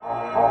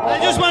I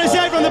just want to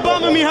say from the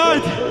bottom of my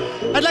heart,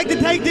 I'd like to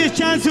take this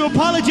chance to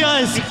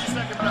apologize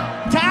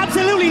to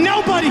absolutely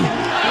nobody.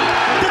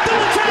 The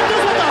double champ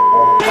does what the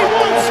he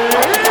wants.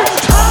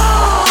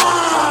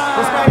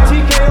 This guy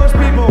TKOs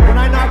people. When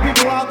I knock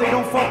people out, they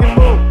don't fucking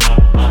move.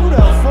 Who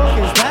the fuck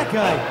is that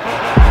guy?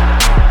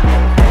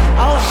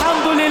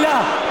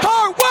 Alhamdulillah.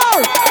 Hard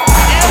work!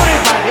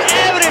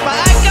 Everybody,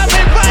 I come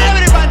in for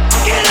everybody.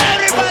 Kill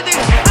everybody.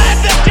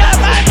 I'm the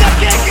champ, I'm the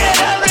king, kill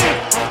everybody.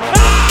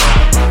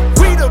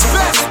 We the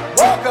best.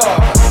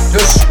 Welcome to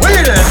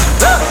Sweden's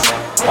best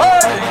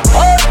fighting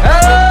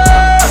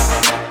podcast,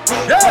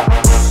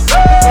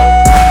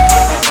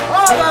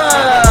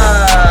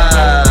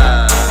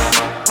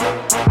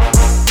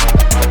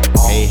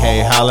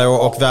 Hej, hallå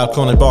och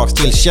välkomna tillbaka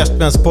till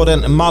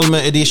Käftsmällspodden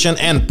Malmö Edition,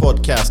 en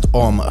podcast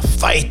om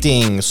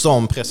fighting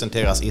som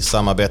presenteras i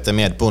samarbete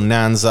med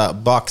Bonanza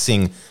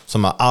Boxing,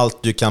 som har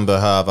allt du kan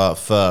behöva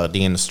för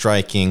din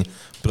striking.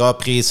 Bra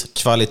pris,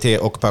 kvalitet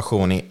och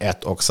passion i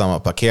ett och samma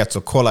paket,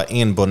 så kolla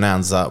in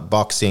Bonanza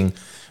Boxing.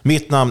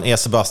 Mitt namn är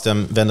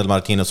Sebastian Wendel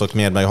Martinez och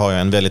med mig har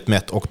jag en väldigt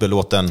mätt och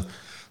belåten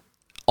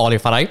Ali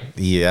Faraj.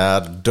 Ja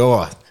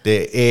då,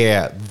 det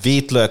är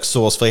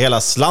vitlökssås för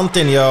hela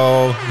slanten,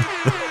 yo!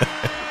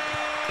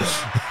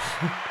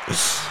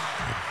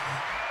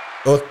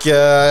 Och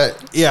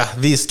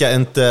vi ska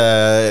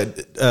inte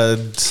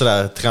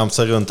sådär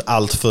tramsa runt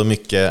allt för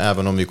mycket,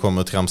 även om vi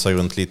kommer att tramsa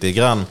runt lite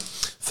grann.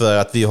 För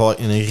att vi har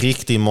en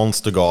riktig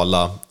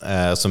monstergala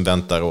som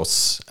väntar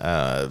oss.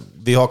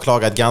 Vi har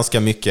klagat ganska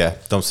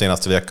mycket de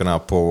senaste veckorna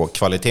på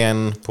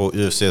kvaliteten på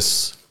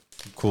UFCs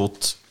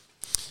kort.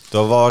 Det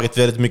har varit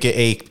väldigt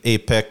mycket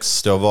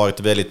Apex, det har varit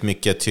väldigt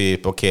mycket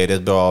typ okej, det är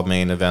ett bra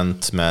main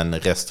event men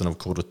resten av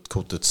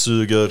kortet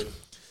suger.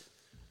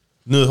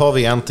 Nu har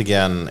vi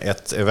äntligen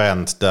ett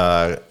event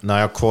där när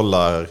jag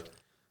kollar,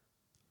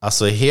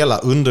 alltså hela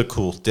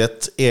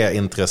underkortet är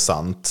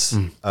intressant.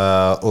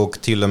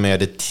 Och till och med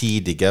det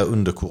tidiga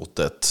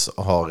underkortet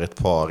har ett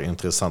par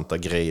intressanta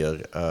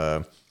grejer.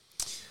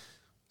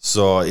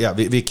 Så ja,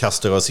 vi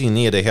kastar oss in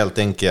i det helt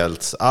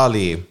enkelt.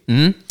 Ali,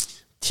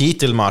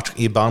 titelmatch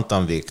i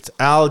bantamvikt.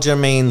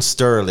 Aljamain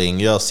Sterling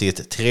gör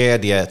sitt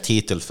tredje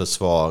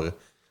titelförsvar,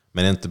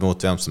 men inte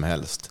mot vem som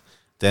helst.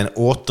 Den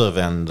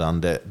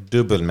återvändande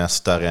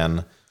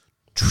dubbelmästaren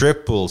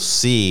Triple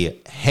C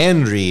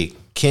Henry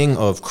King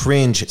of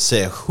Cringe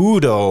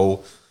Cejudo.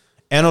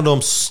 En av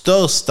de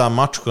största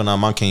matcherna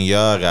man kan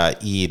göra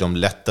i de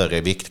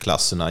lättare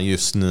viktklasserna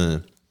just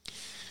nu.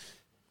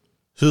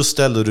 Hur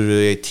ställer du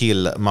dig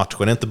till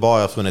matchen? Inte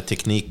bara från ett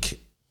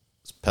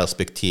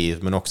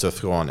teknikperspektiv, men också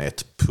från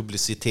ett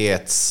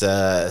publicitets-,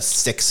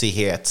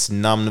 sexighets-,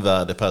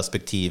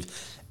 namnvärdeperspektiv.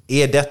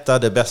 Är detta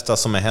det bästa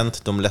som har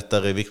hänt de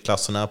lättare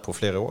viktklasserna på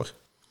flera år?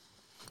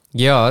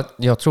 Ja,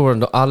 jag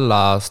tror att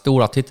alla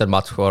stora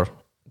titelmatcher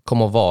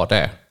kommer att vara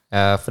det.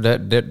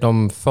 För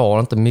de får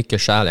inte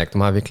mycket kärlek,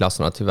 de här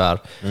viktklasserna, tyvärr.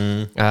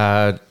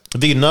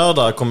 Vi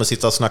nördar kommer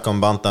sitta och snacka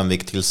om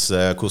bantamvikt tills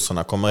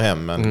kurserna kommer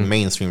hem, men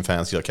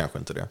mainstream-fans gör kanske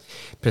inte det.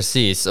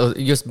 Precis, och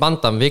just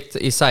bantamvikt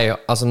i sig,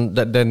 alltså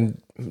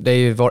det är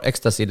ju vår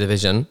ecstasy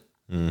division.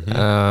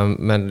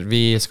 Men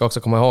vi ska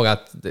också komma ihåg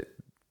att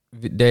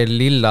det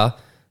lilla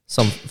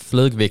som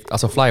flugvikt,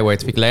 alltså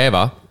flyweight, fick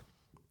leva.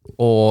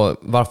 Och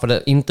varför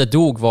det inte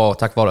dog var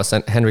tack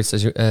vare Henry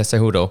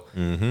Cejudo.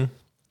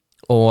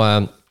 Och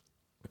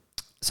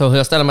så hur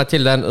jag ställer mig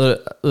till den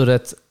ur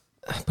ett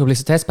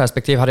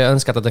publicitetsperspektiv hade jag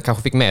önskat att det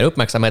kanske fick mer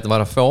uppmärksamhet än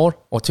vad det får.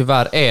 Och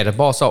tyvärr är det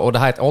bara så. Och det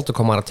här är ett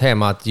återkommande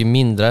tema att ju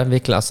mindre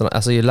viktklasserna,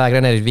 alltså ju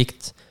lägre ner i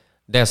vikt,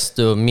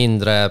 desto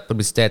mindre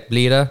publicitet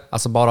blir det.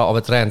 Alltså bara av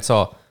ett rent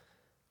så.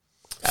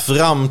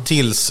 Fram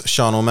tills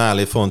Sean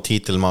O'Malley får en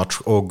titelmatch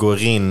och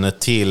går in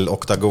till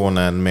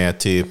oktagonen med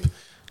typ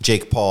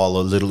Jake Paul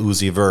och Little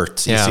Uzi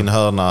Vert i sin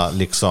hörna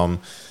liksom.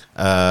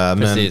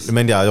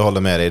 Men ja, jag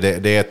håller med dig.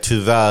 Det är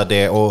tyvärr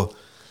det. Och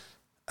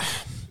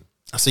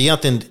alltså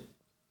egentligen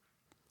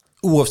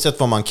oavsett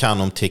vad man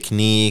kan om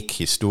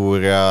teknik,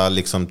 historia,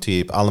 liksom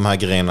typ alla de här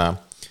grejerna,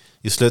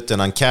 i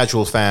slutändan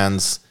casual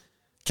fans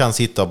kan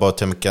sitta och bara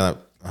tänka,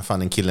 fan,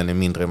 den killen är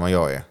mindre än vad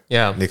jag är.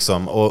 Yeah.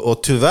 Liksom.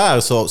 Och tyvärr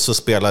så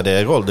spelar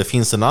det roll. Det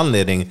finns en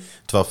anledning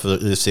till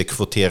varför UFC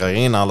kvoterar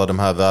in alla de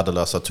här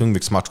värdelösa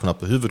tungviktsmatcherna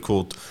på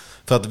huvudkort.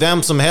 För att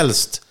vem som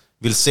helst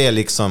vill se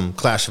liksom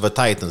Clash of the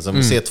Titans. De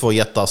vill se två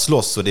jättar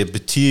slåss, och det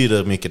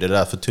betyder mycket. Det är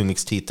därför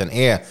tungviktstiteln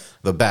är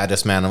the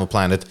baddest man on the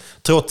planet.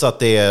 Trots att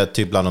det är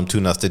typ bland de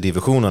tunnaste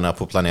divisionerna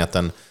på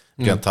planeten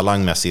rent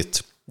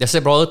talangmässigt. Det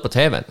ser bra ut på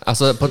tvn.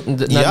 Alltså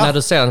när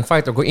du ser en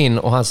fighter gå in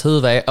och hans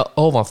huvud är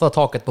ovanför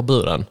taket på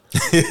buren.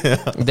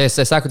 Det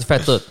ser säkert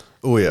fett ut.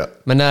 Oh ja.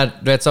 Men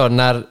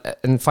när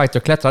en fighter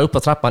klättrar upp på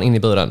trappan in i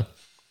buren,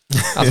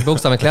 alltså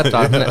bokstaven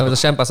klättrar och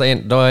kämpar sig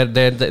in, då är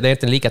det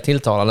inte lika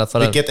tilltalande för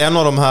vilket en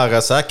av de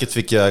här säkert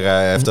fick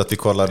göra efter att vi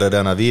kollade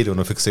denna videon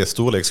och fick se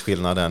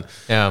storleksskillnaden.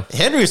 Ja.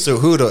 Henry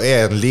Cejudo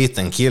är en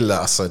liten kille,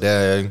 alltså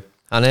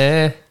han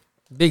är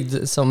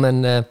byggd som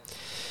en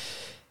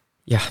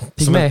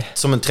pygmé.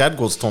 Som en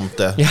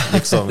trädgårdstomte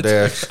liksom.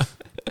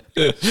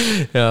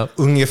 Ja.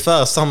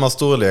 Ungefär samma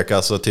storlek,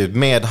 alltså typ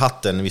med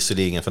hatten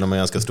visserligen, för de har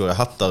ganska stora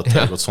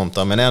hattar och sånt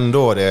där, men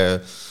ändå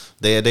det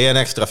är en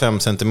extra 5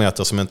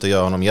 centimeter som inte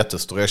gör honom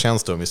jättestora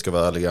tjänster, om vi ska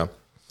vara ärliga.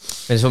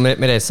 Men så med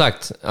det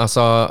sagt,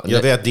 alltså...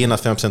 Jag vet dina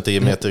 5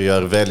 centimeter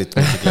gör väldigt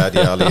mycket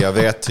glädje, Ali. Jag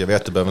vet, du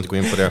behöver inte gå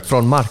in på det.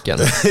 Från marken.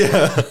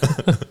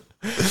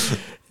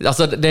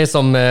 Alltså det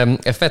som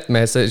är fett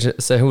med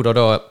Cejudo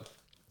då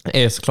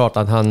är såklart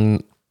att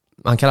han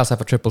kallar sig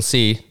för Triple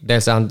C.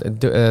 Dels är han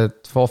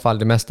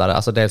tvåfaldig mästare,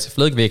 alltså dels i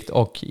flugvikt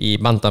och i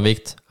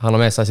bantamvikt. Han har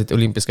med sig sitt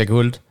olympiska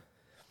guld.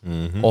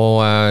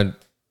 Och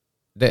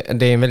det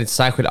är en väldigt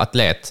särskild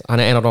atlet. Han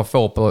är en av de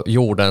få på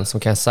jorden som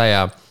kan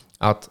säga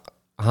att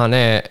han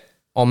är,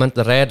 om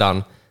inte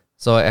redan,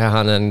 så är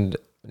han en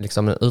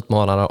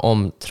utmanare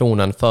om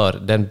tronen för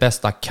den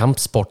bästa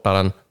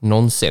kampsportaren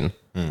någonsin.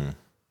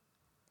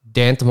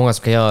 Det är inte många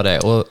som kan göra det.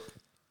 Och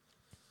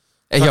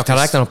jag kan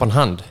räkna dem på en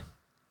hand.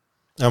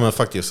 Ja, men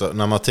faktiskt,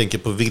 när man tänker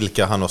på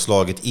vilka han har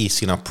slagit i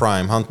sina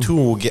prime. Han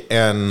tog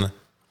en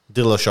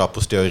Dillashaw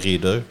på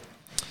steroider.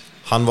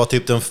 Han var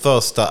typ den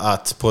första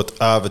att på ett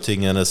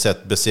övertygande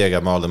sätt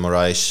besegra Marlon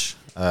Moraes.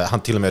 Han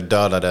till och med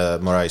dödade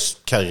Moraes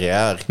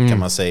karriär, kan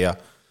man säga.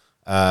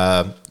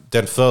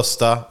 Den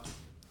första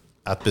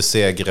att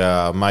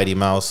besegra Mighty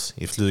Mouse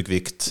i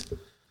flugvikt.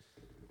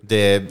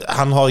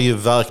 Han har ju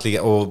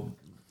verkligen... Och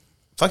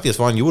faktiskt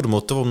vad han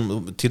gjorde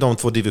till de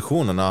 2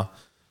 divisionerna.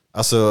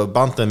 Alltså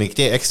bantamvikt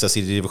är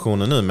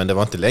extra-divisionen nu, men det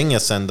var inte länge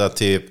sedan där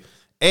typ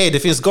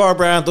det finns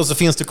Garbrandt och så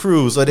finns det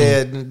Cruz och det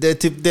är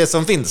typ det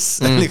som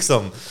finns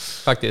liksom.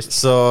 Faktiskt.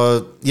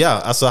 Så ja,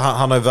 alltså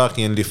han har ju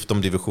verkligen lyft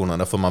de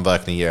divisionerna, får man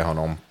verkligen ge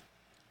honom.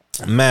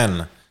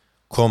 Men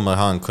kommer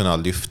han kunna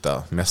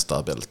lyfta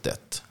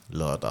mästarbältet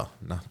lördag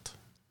natt?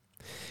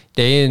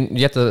 Det är en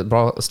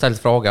jättebra ställd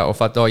fråga, och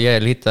för att då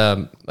ge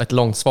ett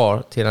långt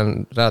svar till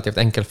en relativt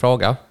enkel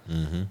fråga.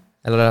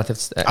 Eller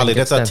relativt Aldrig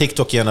detta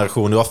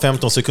TikTok-generation, du har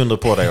 15 sekunder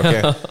på dig, okej?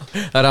 Okay?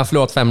 Jag har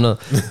förlorat 5 nu.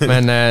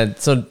 Men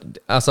så,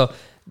 alltså,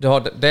 du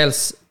har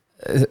dels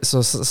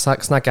så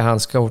snackar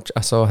hans coach,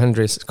 alltså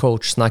Henrys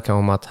coach, snackar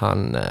om att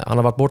han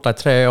har varit borta i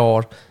 3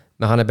 år,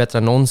 men han är bättre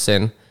än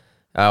någonsin.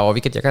 Och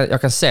vilket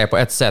jag kan se på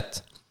ett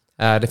sätt.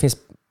 Det finns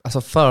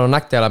alltså för- och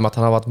nackdelar med att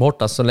han har varit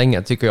borta så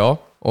länge, tycker jag.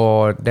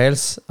 Och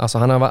dels, alltså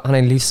han är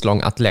en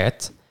livslång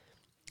atlet.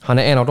 Han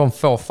är en av de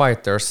få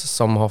fighters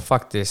som har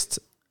faktiskt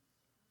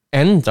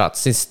ändrat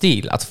sin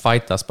stil att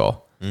fightas på.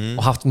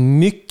 Och haft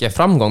mycket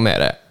framgång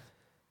med det.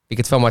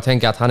 Vilket får mig att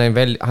tänka att han är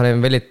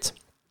en väldigt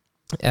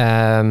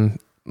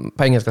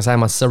på engelska säger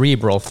man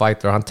cerebral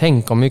fighter. Han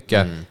tänker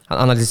mycket. Han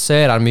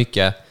analyserar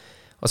mycket.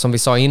 Och som vi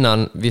sa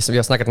innan, vi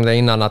har snackat om det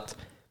innan, att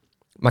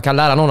man kan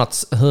lära någon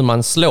hur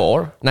man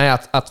slår. Nej,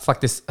 att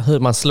faktiskt hur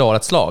man slår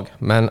ett slag.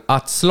 Men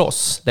att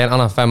slåss, det är en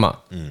annan femma.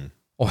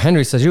 Och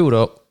Henry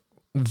Cejudo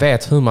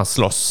vet hur man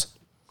slåss.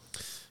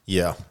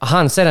 Yeah.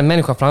 Han ser en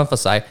människa framför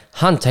sig.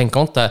 Han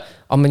tänker inte,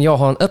 men jag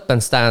har en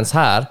öppen stance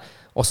här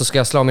och så ska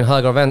jag slå min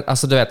höger och vänster.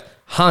 Alltså du vet,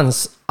 han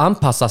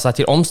anpassar sig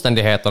till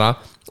omständigheterna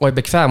och är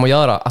bekväm att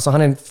göra. Alltså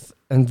han är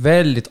en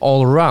väldigt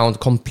allround,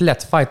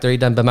 komplett fighter i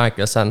den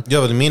bemärkelsen.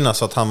 Jag vill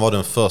minnas att han var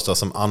den första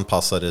som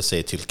anpassade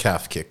sig till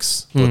calf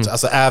kicks.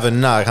 Alltså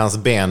även när hans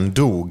ben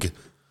dog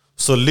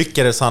så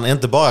lyckades han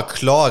inte bara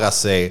klara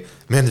sig,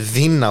 men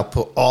vinna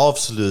på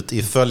avslut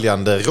i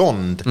följande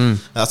rond.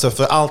 Alltså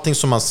för allting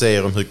som man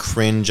säger om hur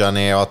cringe han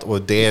är,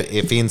 och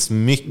det finns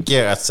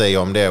mycket att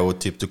säga om det, och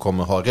typ du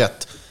kommer ha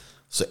rätt,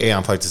 så är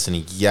han faktiskt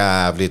en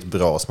jävligt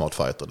bra smart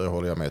fighter. Det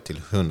håller jag med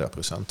till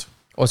 100%.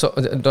 Och så,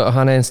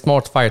 han är en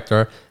smart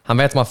fighter. Han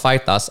vet hur man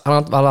fightas.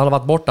 Han har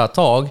varit borta ett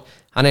tag.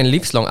 Han är en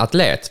livslång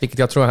atlet, vilket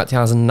jag tror är till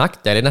hans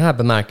nackdel i den här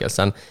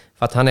bemärkelsen.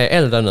 För att han är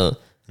äldre nu.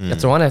 Jag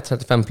tror han är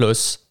 35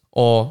 plus.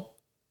 Och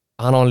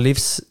han har en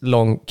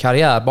livslång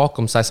karriär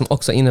bakom sig som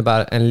också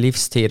innebär en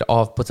livstid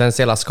av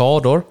potentiella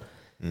skador.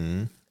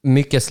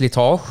 Mycket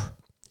slitage.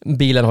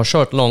 Bilen har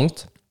kört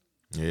långt.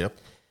 Yep.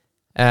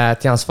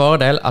 Till hans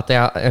fördel att det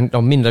är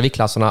de mindre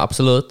viktklasserna,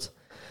 absolut.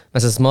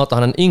 Men sen möter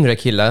han en yngre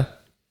kille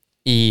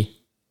i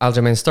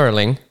Aljamain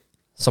Sterling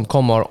som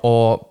kommer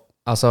och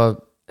alltså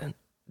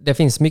det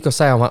finns mycket att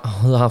säga om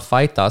hur han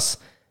fightas,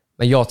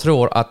 men jag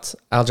tror att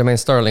Aljamain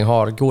Sterling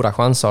har goda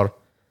chanser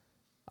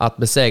att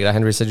besegra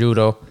Henry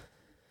Cejudo.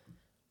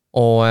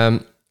 Och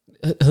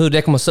hur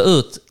det kommer att se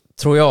ut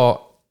tror jag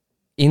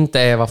inte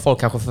är vad folk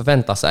kanske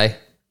förväntar sig.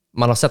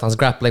 Man har sett hans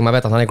grappling, man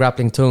vet att han är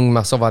grappling-tung,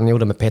 man såg vad han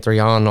gjorde med Peter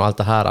Yan och allt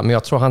det här. Men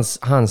jag tror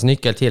hans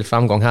nyckel till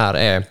framgång här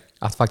är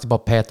att faktiskt bara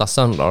peta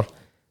sönder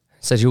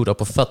Cejudo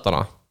på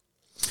fötterna.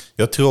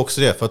 Jag tror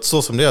också det, för att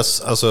så som det är,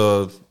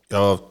 alltså,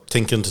 jag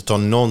tänker inte ta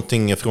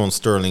någonting från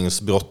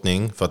Sterlings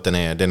brottning, för att den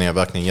är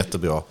verkligen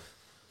jättebra.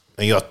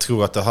 Men jag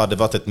tror att det hade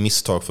varit ett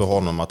misstag för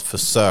honom att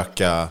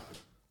försöka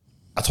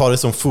att ha det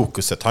som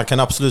fokuset. Han kan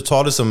absolut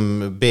ha det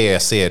som B,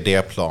 C,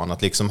 D-plan.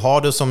 Att liksom ha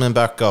det som en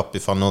backup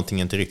ifall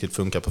någonting inte riktigt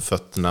funkar på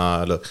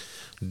fötterna, eller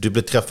du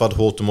blir träffad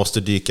hårt och måste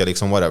dyka,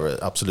 liksom whatever,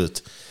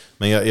 absolut.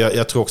 Men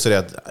jag tror också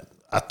det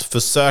att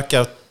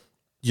försöka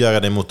göra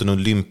det mot en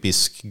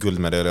olympisk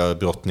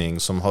guldmedaljbrottning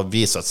som har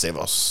visat sig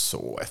vara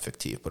så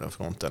effektiv på den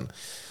fronten.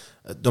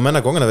 De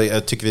enda gångerna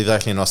jag tycker vi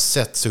verkligen har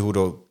sett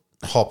Cejudo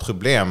ha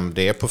problem,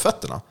 det är på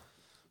fötterna.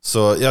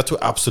 Så jag tror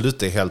absolut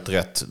det är helt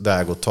rätt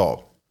väg att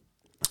ta.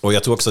 Och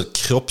jag tror också att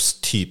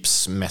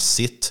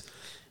kroppstypsmässigt,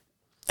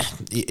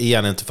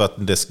 igen inte för att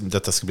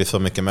detta ska bli för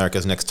mycket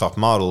America's Next Top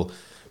Model,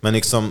 men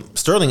liksom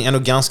Sterling är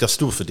nog ganska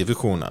stor för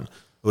divisionen.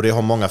 Och det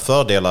har många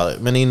fördelar,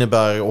 men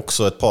innebär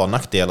också ett par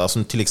nackdelar,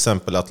 som till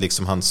exempel att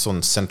liksom hans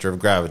sån center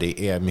of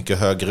gravity är mycket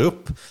högre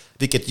upp,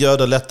 vilket gör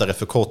det lättare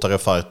för kortare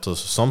fighters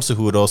som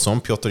Cejudo,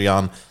 som Petr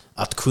Yan,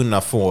 att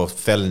kunna få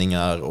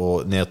fällningar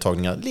och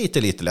nedtagningar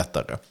lite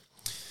lättare.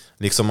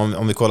 Liksom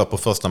om vi kollar på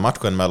första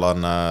matchen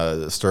mellan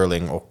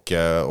Sterling och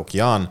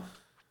Yan,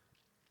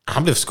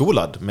 han blev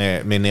skolad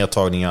med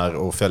nedtagningar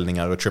och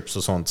fällningar och trips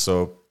och sånt,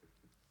 så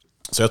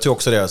jag tror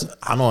också det.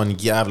 Han har en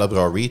jävla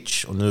bra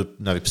reach, och nu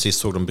när vi precis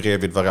såg dem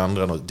bredvid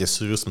varandra, och det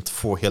ser ut som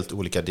 2 helt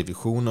olika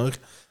divisioner.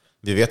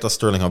 Vi vet att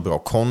Sterling har bra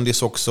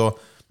kondis också,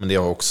 men det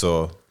har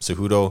också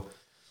Cejudo.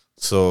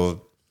 Så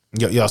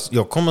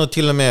jag kommer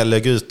till och med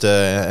lägga ut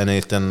en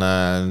liten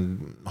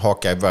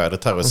haka i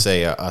värdet här och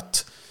säga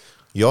att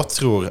jag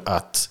tror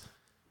att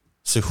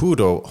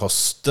Cejudo har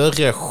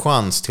större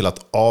chans till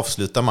att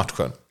avsluta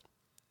matchen,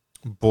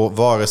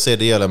 vare sig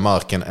det gäller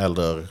marken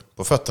eller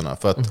på fötterna.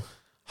 För att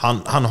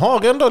han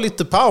har ändå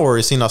lite power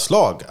i sina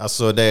slag.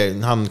 Alltså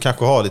han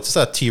kanske har lite så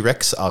här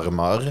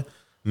T-Rex-armar,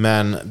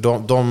 men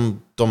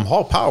de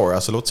har power.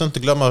 Alltså låt oss inte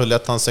glömma hur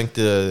lätt han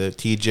sänkte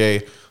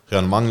TJ, hur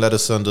han manglade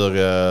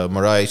sönder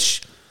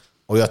Moraes.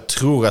 Och jag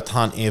tror att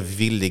han är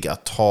villig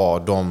att ta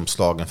de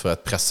slagen för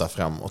att pressa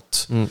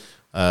framåt.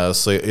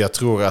 Så jag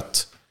tror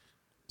att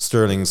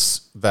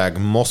Sterlings väg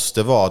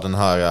måste vara den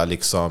här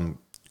liksom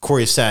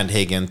Corey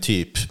Sandhagen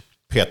typ,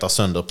 peta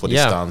sönder på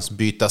distans,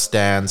 byta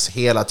stance,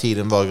 hela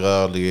tiden vara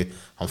rörlig.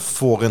 Han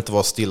får inte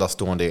vara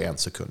stillastående i 1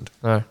 sekund.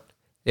 Nej.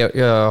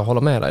 Jag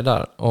håller med dig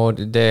där. Och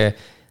det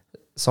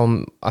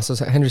som,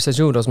 alltså Henry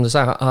Cejudo, som du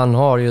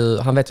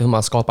säger, han vet hur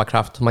man skapar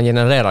kraft, hur man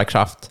genererar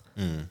kraft.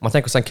 Man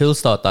tänker sig en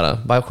kulstötare.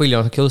 Vad skiljer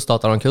en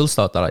kulstötare och en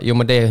kulstötare? Jo,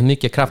 men det är hur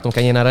mycket kraft de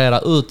kan generera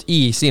ut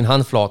i sin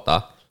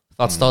handflata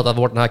för att stöta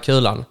bort den här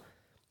kulan.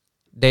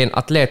 Det är en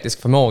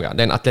atletisk förmåga.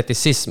 Det är en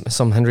atleticism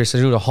som Henry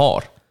Cejudo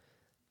har.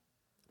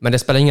 Men det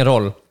spelar ingen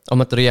roll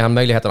om inte du ger honom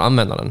möjligheten att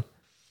använda den.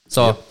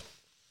 Så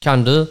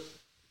kan du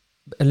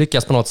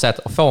lyckas på något sätt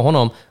och få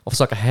honom att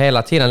försöka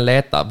hela tiden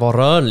leta, vara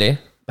rörlig,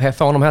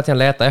 få honom hela tiden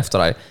leta efter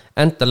dig.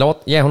 Inte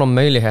ge honom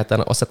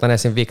möjligheten att sätta ner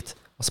sin vikt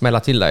och smälla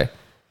till dig.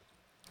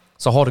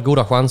 Så har du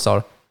goda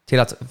chanser till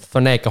att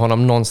förneka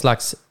honom någon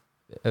slags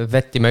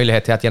vettig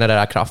möjlighet till att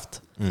generera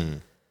kraft.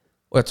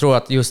 Och jag tror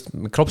att just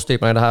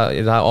kroppstypen i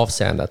det här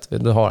avseendet,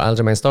 du har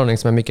Aljamain Sterling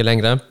som är mycket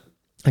längre.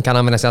 Han kan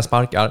använda sina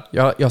sparkar.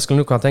 Jag skulle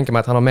nog kunna tänka mig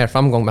att han har mer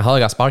framgång med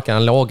höga sparkar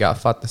än låga,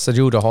 för att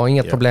Cejudo har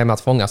inget problem med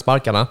att fånga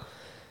sparkarna.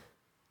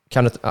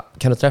 Kan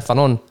du träffa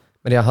någon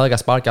med dina höga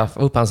sparkar, få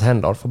upp hans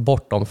händer, få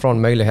bort dem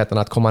från möjligheten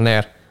att komma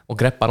ner och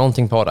greppa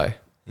någonting på dig.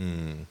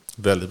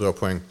 Väldigt bra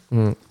poäng.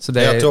 Så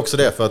jag tror också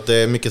det, för att det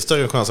är mycket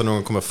större chans att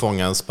någon kommer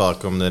fånga en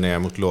spark om den är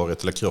mot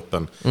låret eller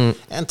kroppen.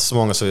 Inte så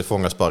många som vill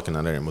fånga sparken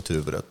när den är mot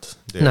huvudet.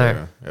 Nej.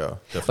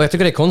 Och jag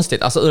tycker det är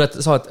konstigt. Alltså,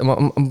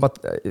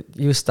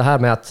 just det här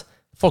med att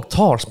folk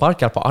tar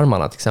sparkar på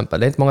armarna till exempel.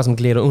 Det är inte många som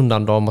glider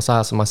undan dem och så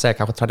här som man ser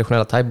kanske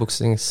traditionella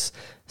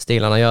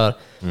thaiboxningsstilarna gör.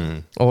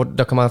 Och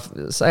då kan man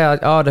säga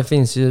att det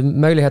finns ju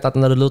möjlighet att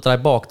när du lutar dig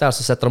bak där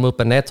så sätter de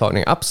upp en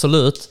nedtagning.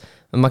 Absolut.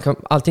 Men man kan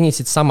allting i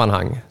sitt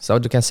sammanhang. Så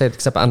du kan se till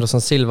exempel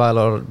Anderson Silva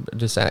eller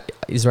du säger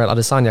Israel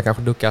Adesanya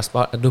kanske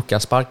duckar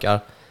sparkar.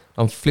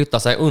 De flyttar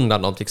sig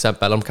undan dem till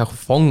exempel. De kanske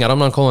fångar dem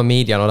när de kommer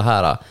midjan och det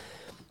här.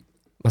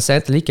 Man ser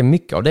inte lika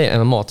mycket av det i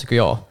MMA tycker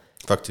jag.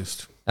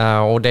 Faktiskt.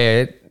 Och det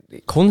är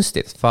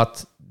konstigt för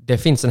att det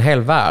finns en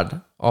hel värld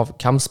av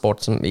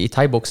kampsport som i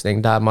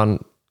thaiboxning där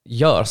man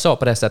gör så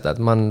på det sättet.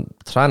 Man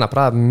tränar på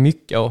det här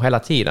mycket och hela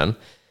tiden.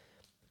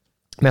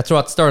 Men jag tror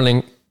att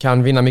Sterling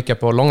kan vinna mycket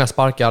på långa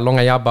sparkar,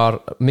 långa jabbar,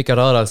 mycket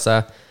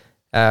rörelse.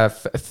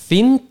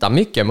 Finta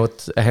mycket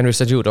mot Henry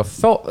Cejudo.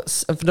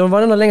 För det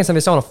var ändå länge sedan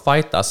vi såg honom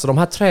fightas. Så de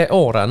här 3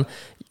 åren,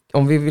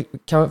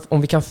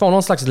 om vi kan få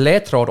någon slags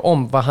ledtråd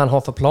om vad han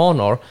har för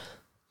planer,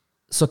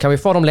 så kan vi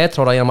få de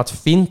ledtrådar genom att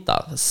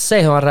finta.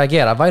 Se hur han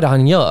reagerar. Vad är det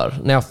han gör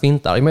när jag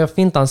fintar? Om jag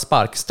fintar en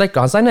spark, sträcker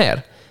han sig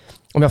ner.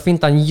 Om jag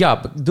fintar en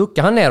jabb,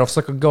 duckar han ner och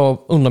försöker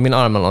gå under min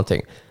arm eller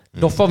någonting.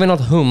 Då får vi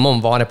något hum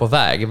om vad han är på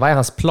väg. Vad är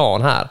hans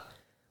plan här?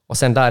 Och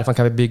sen därifrån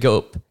kan vi bygga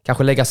upp.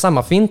 Kanske lägga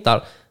samma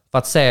fintar för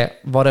att se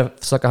vad det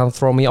försöker han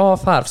throw me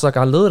off här. Försöker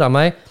han lura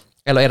mig?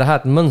 Eller är det här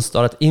ett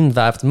mönster, ett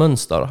invävt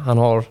mönster han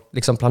har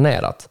liksom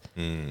planerat?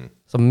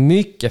 Så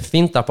mycket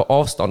fintar på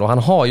avstånd. Och han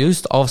har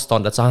just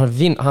avståndet. Så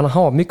han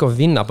har mycket att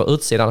vinna på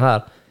utsidan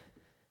här.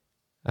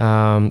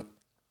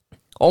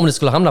 Om det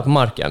skulle hamna på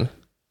marken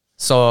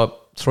så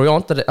tror jag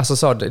inte det.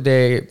 Alltså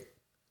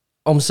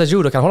om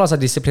Cejudo kan hålla sig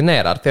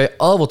disciplinerad, för jag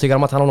är övertygad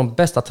om att han har de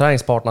bästa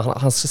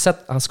träningspartnerna.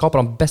 Han skapar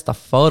de bästa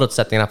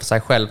förutsättningarna för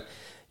sig själv.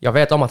 Jag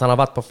vet om att han har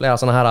varit på flera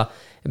sådana här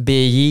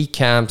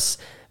BJ-camps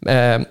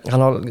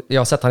Jag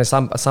har sett han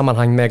i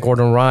sammanhang med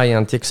Gordon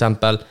Ryan till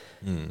exempel.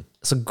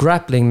 Så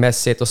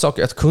grapplingmässigt och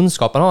saker, att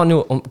kunskapen har han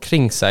nog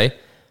omkring sig.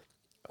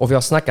 Och vi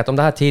har snackat om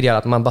det här tidigare,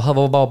 att man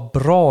behöver vara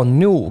bra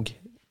nog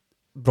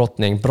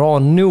brottning, bra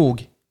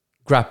nog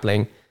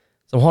grappling.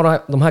 Som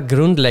har de här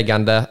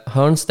grundläggande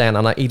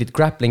hörnstenarna i ditt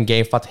grappling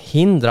game för att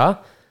hindra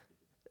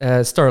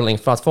Sterling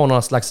för att få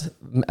några slags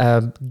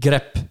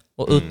grepp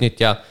och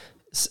utnyttja,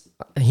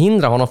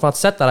 hindra honom från att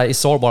sätta dig i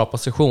sårbara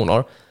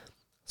positioner,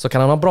 så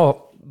kan han ha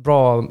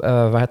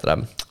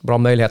bra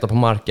möjligheter på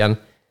marken.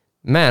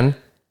 Men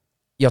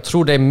jag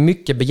tror det är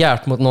mycket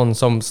begärt mot någon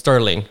som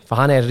Sterling, för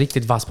han är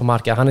riktigt vass på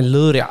marken, han är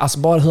lurig. Alltså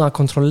bara hur han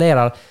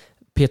kontrollerar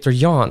Peter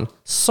Yan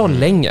så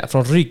länge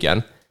från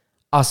ryggen.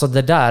 Alltså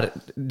det där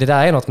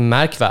är något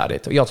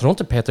märkvärdigt. Jag tror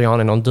inte Peter Yan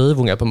är någon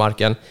duvunge på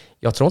marken.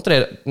 Jag tror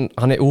inte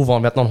han är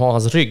ovan vid att någon har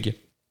hans rygg.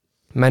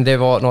 Men det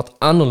var något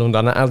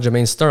annorlunda när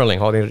Aljamain Sterling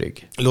har din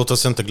rygg. Låt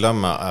oss inte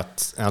glömma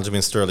att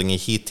Aljamain Sterling är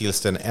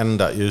hittills den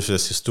enda i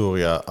UFCs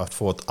historia att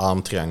få ett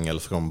armtriangel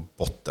från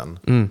botten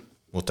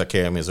mot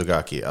Takeru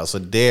Mizugaki. Alltså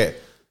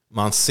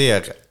man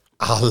ser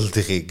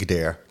aldrig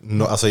det.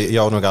 Alltså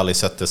jag har nog aldrig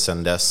sett det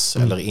sen dess,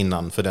 eller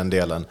innan för den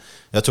delen.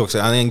 Jag tror också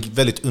han är en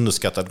väldigt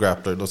underskattad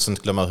grappler. Låt oss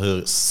inte glömma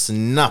hur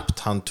snabbt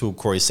han tog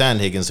Corey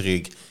Sandhagens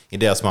rygg i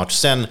deras match.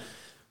 Sen,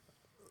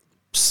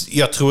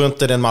 jag tror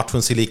inte den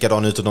matchen ser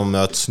likadan ut när de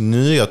möts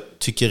nu. Jag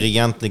tycker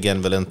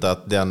egentligen väl inte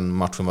att den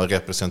matchen var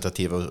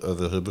representativ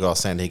över hur bra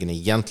Sandhagen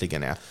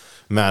egentligen är.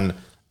 Men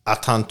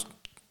att han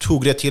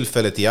tog det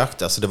tillfället i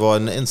akt. Alltså det var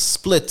en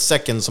split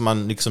second som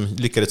han liksom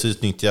lyckades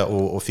utnyttja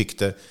och fick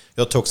det.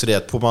 Jag tror också det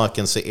att på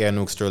marken så är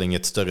nog Sterling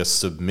ett större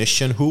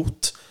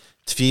submission-hot.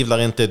 Tvivlar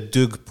inte ett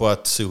dugg på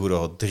att Cejudo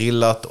har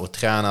drillat och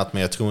tränat,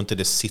 men jag tror inte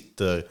det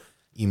sitter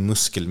i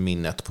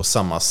muskelminnet på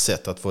samma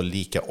sätt att vara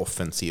lika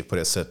offensiv på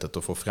det sättet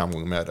och få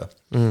framgång med det.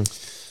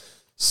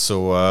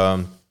 Så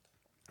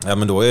ja,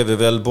 men då är vi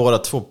väl båda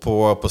två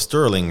på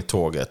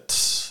Sterling-tåget.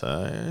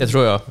 Det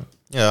tror jag.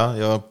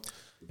 Ja,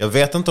 jag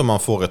vet inte om man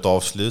får ett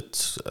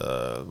avslut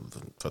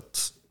för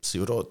att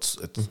Cejudo har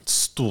ett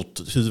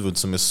stort huvud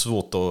som är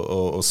svårt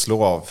att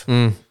slå av.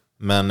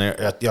 Men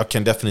jag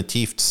kan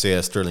definitivt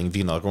se Sterling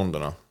vinna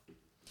ronderna.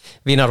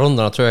 Vinna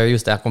ronderna tror jag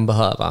just det jag kommer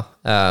behöva.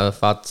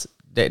 För att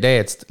det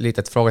är ett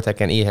litet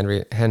frågetecken i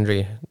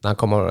Henry när han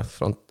kommer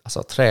från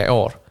 3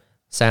 år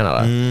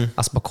senare.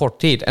 Alltså på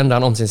kort tid ändrar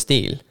han om sin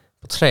stil.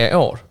 På 3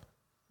 år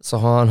så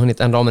har han hunnit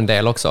ändra om en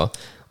del också.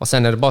 Och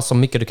sen är det bara så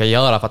mycket du kan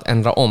göra för att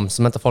ändra om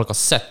som inte folk har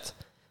sett.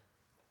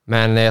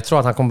 Men jag tror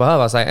att han kommer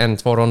behöva sig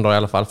 1-2 ronder i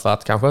alla fall för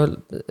att kanske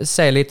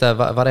se lite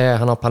vad det är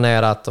han har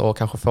planerat och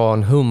kanske få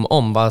en hum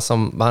om vad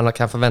han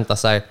kan förvänta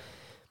sig.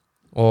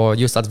 Och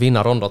just att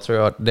vinna ronder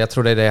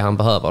tror det är det han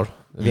behöver.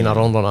 Vinna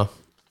ronderna.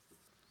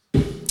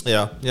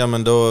 Ja,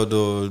 men då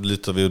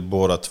lutar vi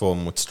båda två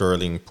mot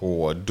Sterling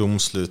på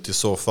domslut i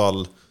så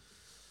fall.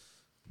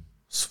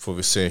 Så får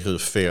vi se hur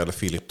fel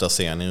Filip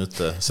Dasen är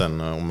ute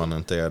sen om man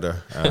inte är det.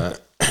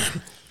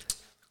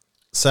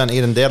 Sen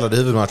i den delade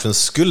huvudmatchen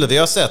skulle vi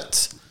ha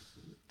sett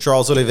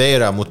Charles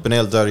Oliveira mot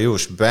Beneil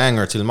Dariush,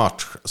 banger till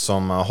match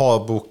som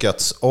har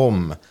bokats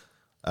om.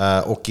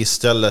 Och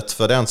istället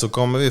för den så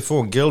kommer vi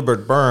få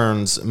Gilbert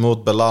Burns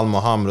mot Belal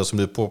Muhammad, som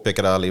du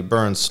påpekade Ali.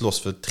 Burns slåss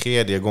för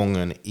 3:e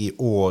gången i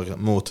år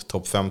mot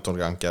topp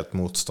 15-rankat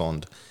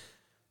motstånd.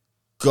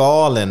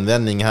 Galen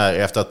vändning här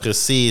efter att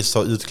precis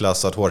ha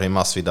utklassat Jorge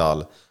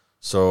Masvidal.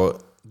 Så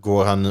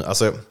går han nu,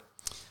 alltså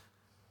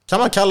kan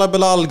man kalla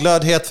Belal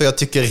glödhet, för jag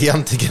tycker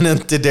egentligen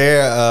inte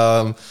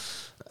det.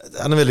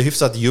 Han är väl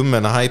hyfsat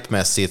ljummen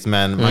hypemässigt,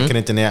 men man kan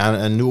inte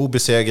en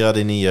obesegrad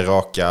i 9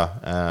 raka.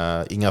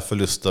 Inga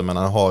förluster, men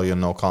han har ju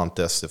no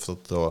contest efter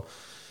att då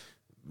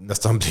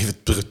nästan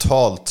blivit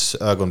brutalt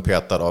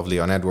ögonpetad av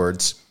Leon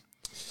Edwards.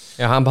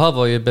 Ja, han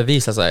behöver ju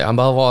bevisa sig. Han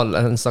behöver ha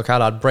en så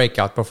kallad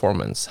breakout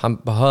performance. Han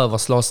behöver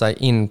slå sig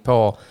in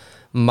på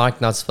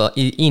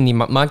in i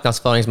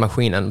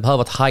marknadsföringsmaskinen.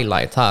 Behöver ett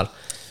highlight här.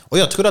 Och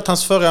jag trodde att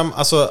hans förra,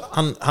 alltså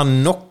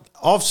han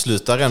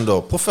avslutar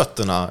ändå på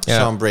fötterna,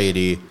 Sean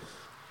Brady.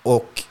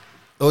 Och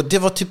det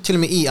var typ till och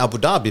med i Abu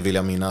Dhabi, vill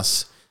jag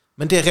minnas.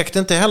 Men det räckte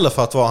inte heller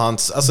för att vara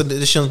hans. Alltså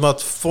det känns som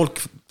att folk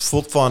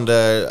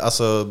fortfarande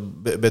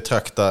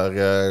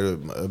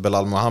betraktar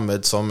Belal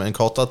Muhammad som en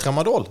karta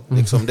tramadol.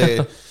 Liksom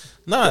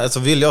nej, alltså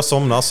vill jag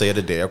somna så är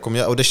det det jag kommer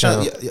göra. Och det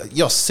känns,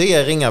 jag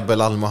ser inga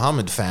Belal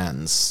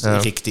Muhammad-fans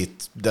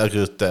riktigt där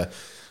ute.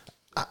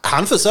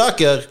 Han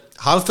försöker.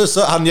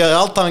 Han gör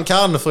allt han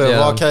kan för att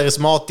vara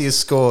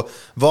karismatisk och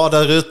vara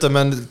där ute,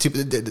 men typ,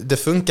 det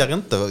funkar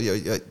inte.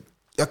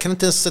 Jag kan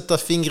inte ens sätta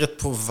fingret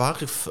på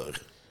varför.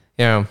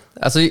 Ja,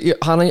 alltså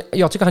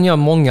jag tycker han gör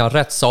många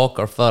rätt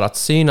saker för att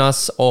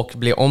synas och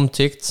bli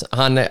omtyckt.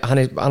 Han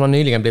har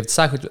nyligen blivit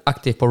särskilt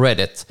aktiv på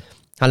Reddit.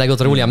 Han lägger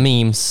ut roliga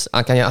memes.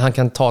 Han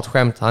kan ta ett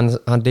skämt.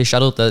 Han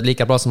dishar ut det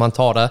lika bra som han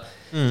tar det.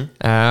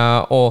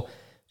 Och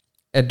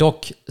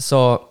dock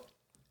så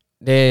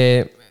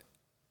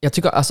jag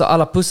tycker alltså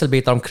alla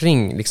pusselbitar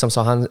omkring liksom,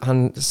 så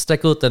han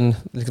sträcker ut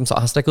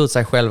han sträcker ut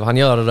sig själv. Han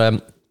gör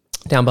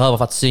det han behöver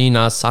för att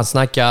synas. Han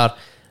snackar,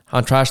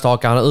 han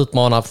trashtalkar, han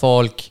utmanar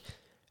folk.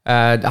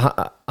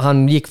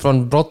 Han gick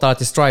från brottare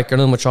till striker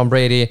nu mot Sean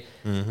Brady.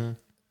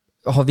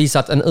 Har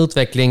visat en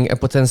utveckling, en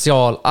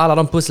potential. Alla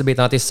de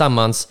pusselbitarna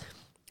tillsammans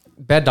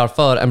bäddar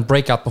för en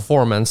breakout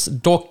performance.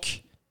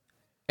 Dock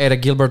är det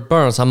Gilbert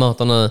Burns han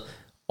möter nu.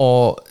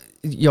 Och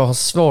jag har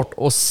svårt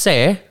att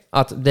se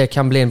att det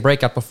kan bli en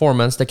breakout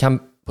performance. Det kan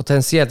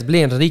potentiellt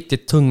bli en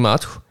riktigt tung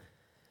match.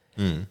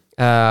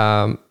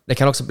 Det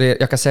kan också bli,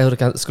 jag kan se hur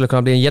det skulle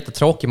kunna bli en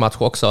jättetråkig match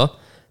också.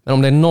 Men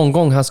om det är någon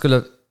gång han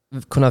skulle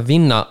kunna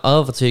vinna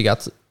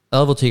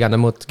övertygande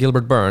mot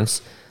Gilbert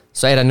Burns,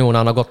 så är det nog när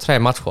han har gått 3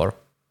 matcher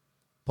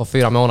på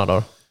 4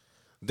 månader.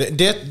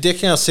 Det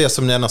kan jag se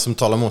som det enda som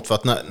talar emot. För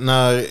att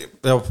när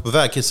jag var på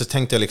väg hit så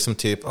tänkte jag liksom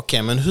typ,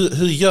 okej, men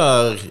hur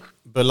gör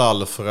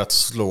Belal för att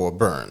slå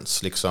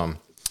Burns? Liksom,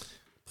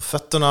 på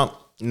fötterna?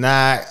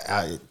 Nej,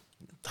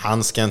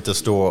 han ska inte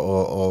stå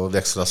och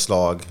växla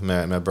slag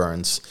med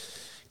Burns.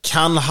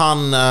 Kan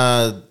han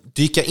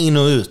dyka in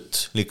och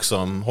ut,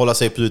 liksom, hålla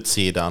sig på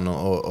utsidan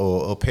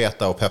och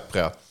peta och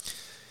peppra?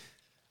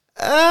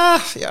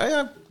 Jag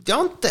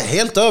är inte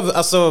helt över.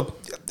 Alltså,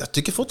 jag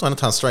tycker fortfarande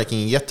att hans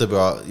striking är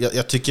jättebra.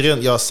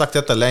 Jag har sagt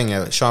detta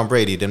länge. Sean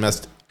Brady, den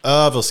mest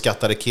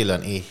överskattade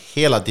killen i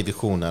hela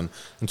divisionen.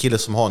 En kille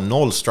som har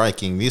 0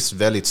 striking. Visst,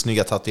 väldigt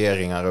snygga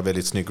tatueringar och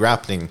väldigt snygg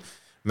grappling.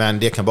 Men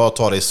det kan bara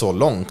ta dig så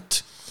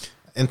långt.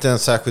 Inte en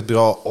särskilt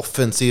bra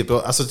offensiv.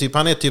 Alltså, typ,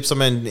 han är typ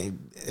som en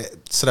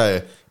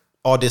sådär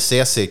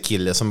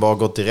ADCC-kille som bara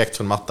gått direkt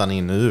från mattan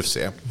in i UFC.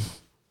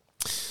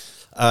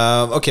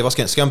 Okej, vad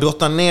ska han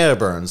brotta ner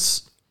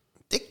Burns?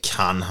 Det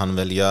kan han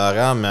väl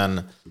göra,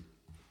 men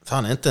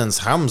fan, inte ens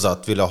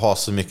Hamzat ville ha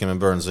så mycket med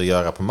Burns att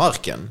göra på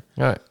marken.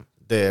 Nej.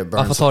 Det är Burns.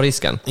 Han får ta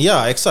risken.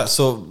 Ja, exakt.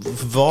 Så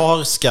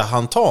var ska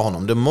han ta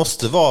honom? Det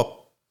måste vara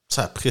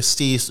så här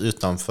precis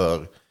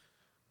utanför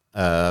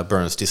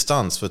Burns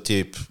distans. För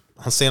typ,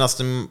 hans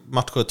senaste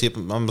matcher, typ,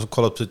 man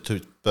kollar på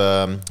typ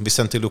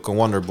Vicente Luca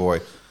Wonderboy.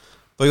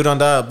 Vad gjorde han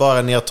där?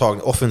 Bara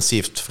nedtagning,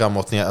 offensivt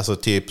framåt ner, alltså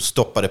typ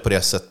stoppade på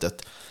det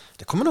sättet.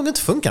 Det kommer nog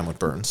inte funka mot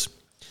Burns.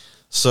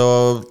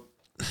 Så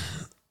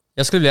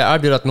jag skulle vilja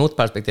erbjuda ett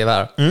motperspektiv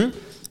här.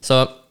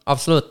 Så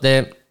absolut,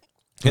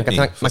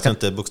 man kan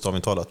inte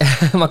bokstavligt talat.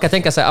 Man kan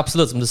tänka sig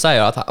absolut som du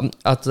säger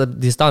att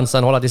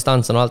hålla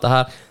distansen och allt det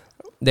här,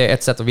 det är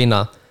ett sätt att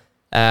vinna.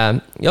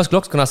 Jag skulle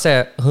också kunna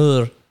se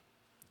hur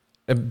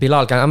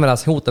Belal kan använda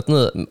hotet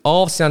nu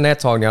av sina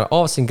nedtagningar,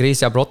 av sin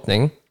grisiga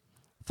brottning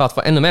för att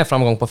få ännu mer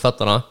framgång på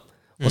fötterna.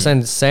 Och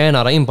sen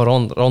senare in på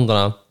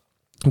ronderna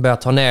börja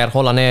ta ner,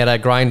 hålla nere,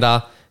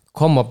 grinda,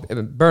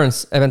 kommer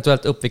Burns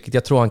eventuellt upp, vilket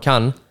jag tror han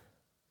kan,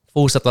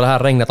 fortsätta det här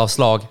regnet av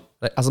slag.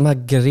 Alltså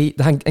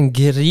en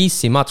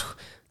grisig match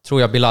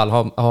tror jag Belal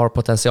har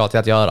potential till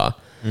att göra.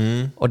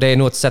 Och det är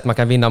nog ett sätt man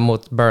kan vinna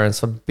mot Burns.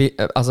 För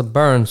alltså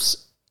Burns,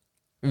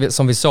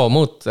 som vi såg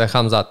mot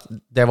Hamzat,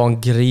 det var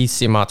en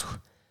grisig match.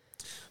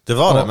 Det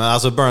var det, men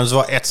alltså Burns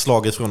var ett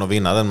slag ifrån att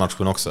vinna den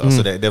matchen också.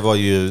 Alltså det var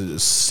ju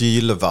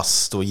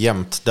sylvast och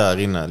jämnt där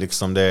inne.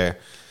 Liksom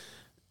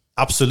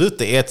absolut,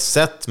 det är ett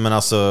sätt, men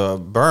alltså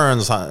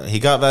Burns, he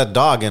got that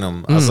dog in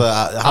him. Alltså,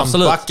 han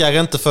backar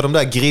inte för de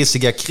där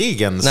grisiga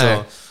krigen. Nej.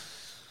 Så.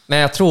 Men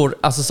jag tror,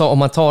 alltså, så om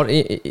man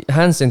tar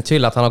hänsyn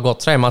till att han har gått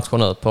 3 matcher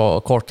nu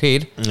på kort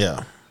tid. Yeah.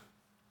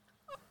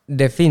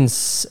 Det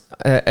finns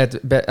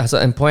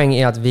en poäng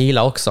i att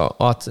vila också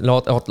och att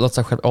låta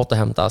sig själv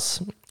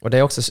återhämtas. Och det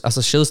är också,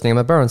 alltså, tjusningen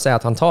med Burns är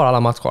att han tar alla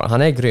matcher.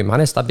 Han är grym,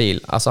 han är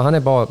stabil. Alltså, han är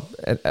bara,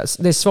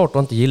 det är svårt att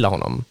inte gilla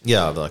honom.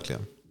 Ja,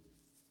 verkligen.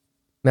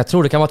 Men jag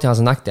tror det kan vara till hans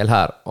nackdel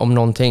här. Om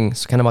någonting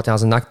så kan det vara till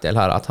hans nackdel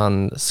här att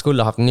han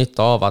skulle haft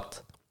nytta av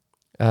att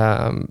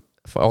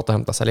få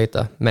återhämta sig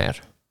lite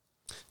mer.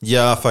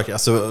 Ja, faktiskt.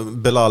 Alltså,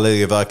 Belal är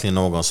ju verkligen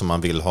någon som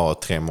man vill ha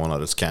 3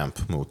 månaders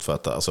camp mot. För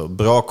att, alltså,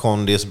 bra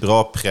kondis,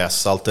 bra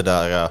press, allt det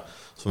där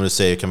som du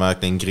säger kan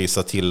verkligen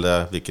grisa till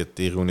det, vilket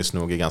ironiskt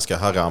nog är ganska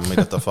haram i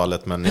detta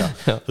fallet. Men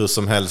ja, hur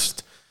som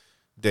helst.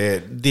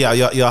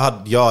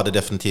 Jag hade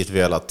definitivt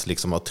velat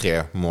liksom ha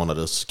 3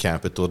 månaders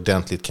camp, ett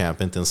ordentligt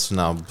camp, inte en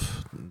snabb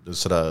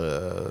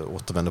sådär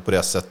återvänder på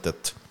det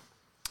sättet.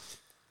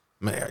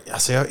 Men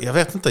alltså, jag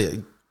vet inte.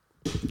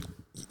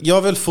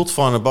 Jag vill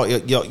fortfarande bara...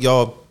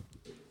 Jag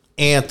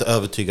är inte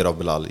övertygad av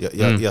Belal.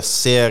 Jag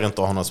ser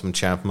inte honom som en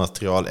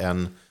champ-material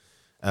än.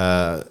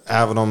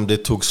 Även om det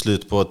tog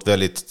slut på ett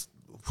väldigt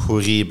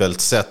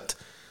horribelt sätt.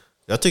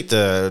 Jag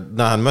tyckte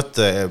när han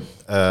mötte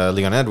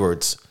Leon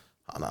Edwards,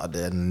 han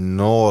hade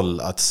 0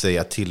 att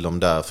säga till om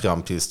där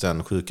fram tills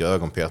den sjuka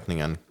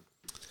ögonpetningen.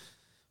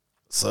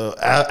 Så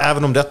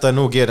även om detta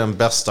nog är den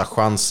bästa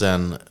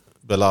chansen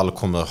Belal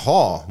kommer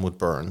ha mot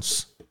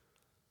Burns,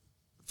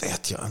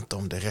 vet jag inte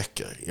om det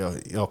räcker.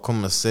 Jag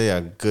kommer säga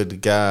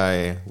good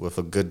guy with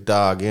a good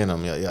dog in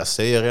him. Jag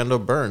säger ändå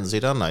Burns i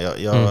denna.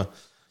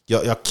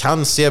 Jag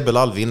kan se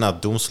Belal vinna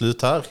ett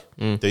domslut här.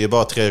 Det är ju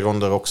bara 3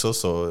 ronder också.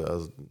 Så,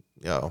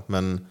 ja,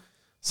 men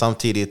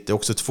samtidigt är det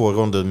också 2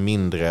 ronder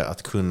mindre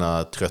att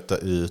kunna trötta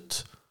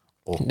ut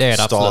och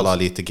stala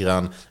lite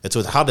grann. Jag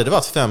tror att hade det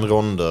varit 5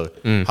 ronder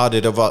hade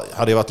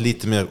jag varit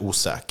lite mer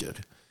osäker.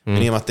 Men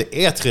i och med att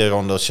det är 3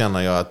 ronder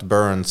känner jag att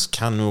Burns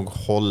kan nog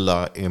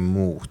hålla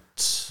emot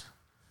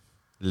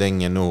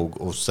länge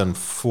nog och sen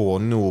få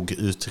nog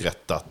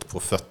uträttat på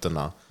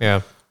fötterna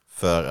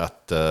för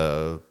att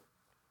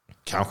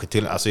kanske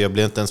till, alltså jag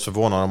blir inte ens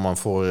förvånad om man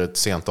får ett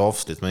sent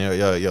avslut, men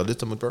jag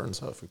lutar mot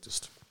Burns här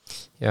faktiskt.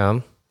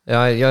 Jag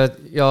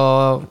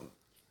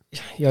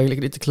är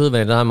lite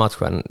kluven i den här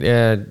matchen.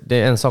 Det är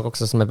en sak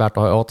också som är värt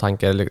att ha i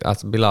åtanke,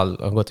 att Bilal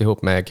har gått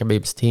ihop med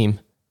Khabibs team.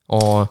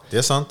 Och det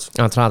är sant.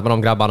 Han har tränat med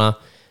de grabbarna.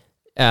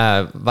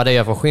 Vad det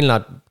gör för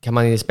skillnad kan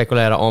man ju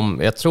spekulera om.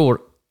 Jag tror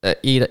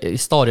i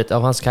stadiet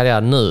av hans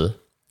karriär nu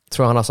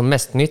tror jag han har som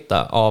mest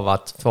nytta av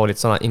att få lite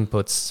sådana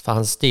inputs, för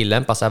hans stil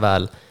lämpar sig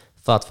väl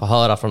för att få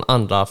höra från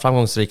andra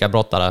framgångsrika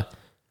brottare.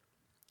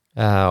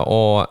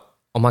 Och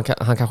om han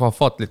kanske har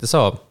fått lite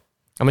så,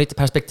 lite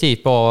perspektiv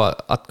på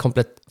att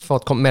få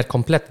ett mer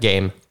komplett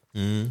game.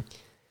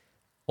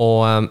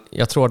 Och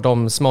jag tror att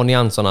de små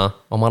nyanserna,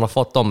 om han har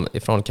fått dem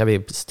ifrån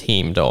Khabibs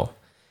team då,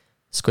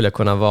 skulle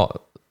kunna vara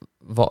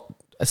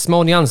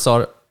små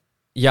nyanser,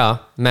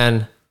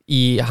 men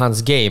i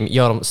hans game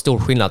gör de stor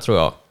skillnad, tror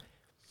jag.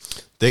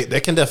 Det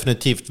kan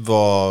definitivt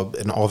vara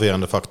en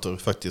avgörande faktor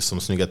faktiskt,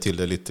 som snyggar till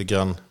det lite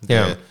grann.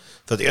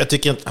 För jag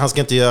tycker han ska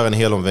inte göra en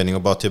hel omvändning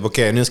och bara typ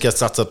okej, nu ska jag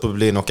satsa på att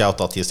bli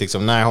knockout-artist.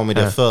 Liksom. Nej, homie,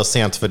 det är för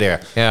sent för det.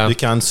 Du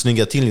kan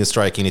snygga till din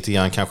striking lite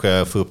grann,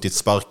 kanske få upp ditt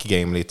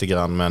sparkgame lite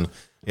grann, men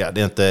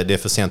det är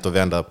för sent att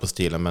vända på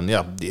stilen. Men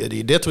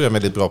det tror jag är en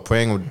väldigt bra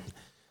poäng och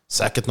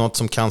säkert något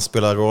som kan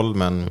spela roll,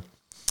 men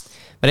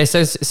det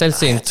är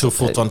sällsynt. Jag tror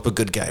fortfarande på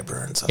good guy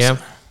Burns. Alltså.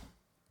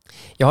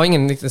 Jag har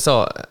ingen riktigt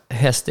så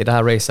häst i det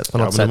här racet på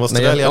något sätt. Men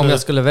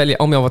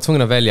om jag var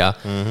tvungen att välja,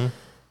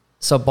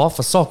 så bara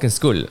för sakens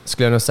skull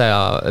skulle jag nog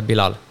säga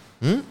Bilal.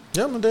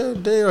 Ja, men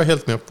det är jag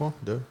helt med på.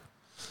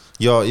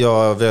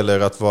 Jag väljer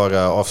att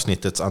vara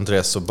avsnittets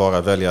Andres och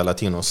bara välja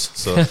latinos.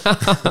 Så.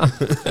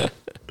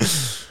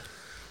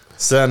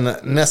 Sen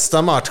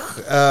nästa match.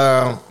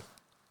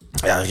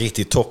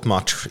 Riktigt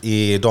toppmatch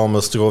i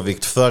damers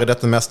stråvikt. Före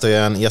detta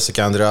mästaren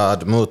Jessica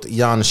Andrade mot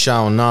Yan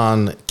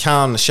Xiaonan.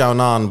 Kan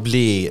Xiaonan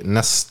bli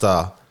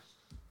nästa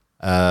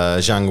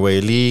Zhang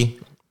Weili?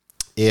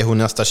 Är hon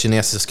nästa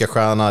kinesiska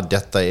stjärna?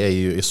 Detta är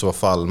ju i så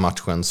fall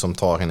matchen som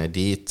tar henne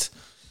dit.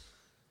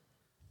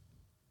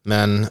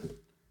 Men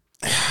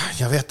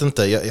jag vet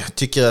inte. Jag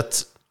tycker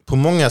att på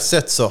många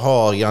sätt så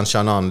har Yan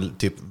Xiaonan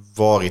typ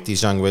varit i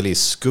Zhang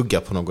Weilis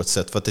skugga på något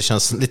sätt. För att det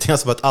känns lite grann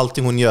som att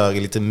allting hon gör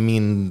är lite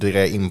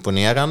mindre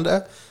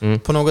imponerande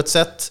på något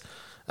sätt.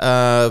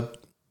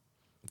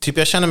 Typ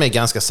jag känner mig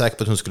ganska säker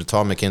på att hon skulle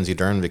ta Mackenzie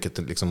Dern, vilket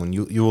liksom hon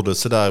gjorde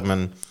sådär,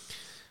 men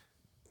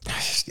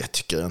jag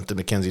tycker inte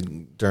Mackenzie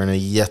Dern är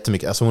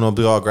jättemycket. Alltså hon har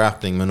bra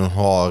grappling, men hon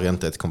har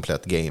inte ett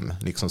komplett game.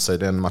 Liksom, så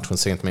den matchen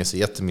ser inte med sig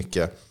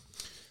jättemycket.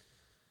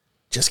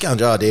 Jessica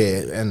Andrade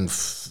är en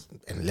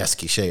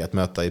läskig tjej att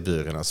möta i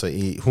buren. Alltså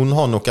hon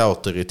har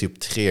knockouter i typ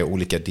 3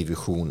 olika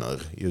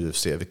divisioner i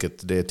UFC,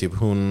 vilket det är typ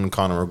hon,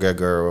 Conor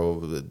McGregor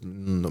och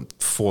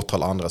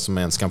fåtal andra som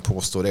ens kan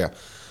påstå det.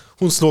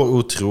 Hon slår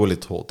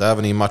otroligt hårt,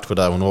 även i matcher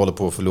där hon håller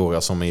på att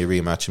förlora, som i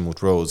rematchen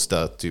mot Rose,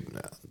 där typ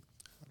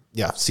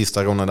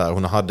sista ronden där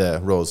hon hade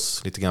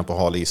Rose lite grann på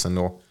halisen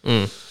då.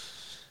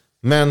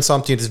 Men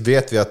samtidigt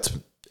vet vi att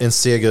en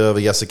seger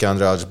över Jessica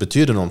Andrade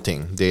betyder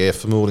någonting. Det är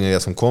förmodligen det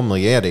som kommer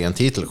ge dig en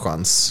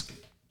titelchans.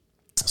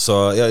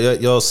 Så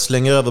jag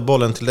slänger över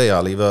bollen till dig,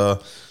 Ali.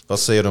 Vad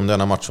säger du om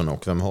denna matchen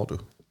och vem har du?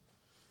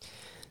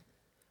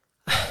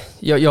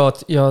 Jag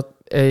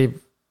är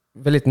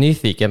väldigt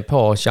nyfiken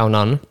på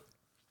Xiaonan.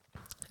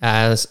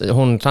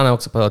 Hon tränar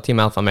också på Team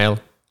Alpha Male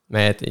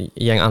med ett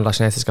gäng andra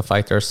kinesiska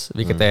fighters,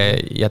 vilket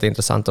är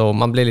jätteintressant. Och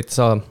man blir lite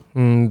så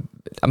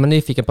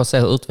nyfiken på att se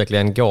hur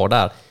utvecklingen går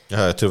där.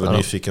 Jag tror jag var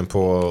nyfiken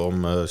på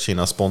om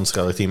Kina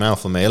sponsrar Team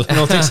Alpha Male.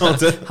 Någonting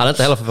sånt. Hade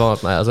inte heller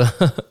förvånat mig. Alltså.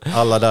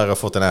 Alla där har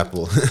fått en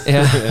Apple.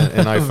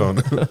 En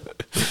iPhone.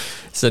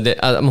 Så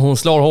hon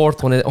slår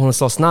hårt, hon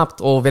slår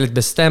snabbt och väldigt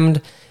bestämd.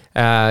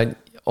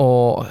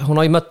 Och hon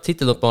har ju mött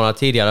titelutmanare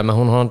tidigare, men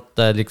hon har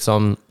inte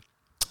liksom...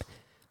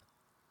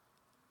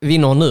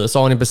 Vinner hon nu så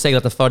har hon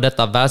besegrat en för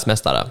detta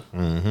världsmästare.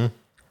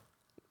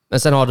 Men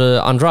sen har du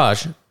Andrade,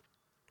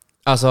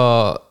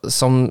 alltså,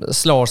 som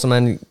slår som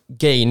en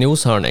gay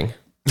noshörning.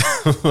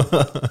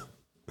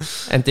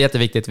 Inte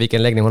jätteviktigt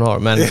vilken läggning hon har,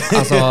 men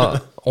alltså,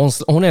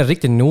 hon är en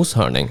riktig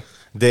noshörning.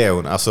 Det är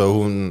hon.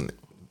 Alltså,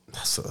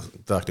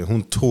 verkligen,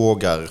 hon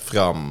tågar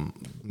fram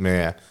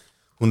med...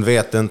 Hon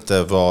vet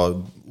inte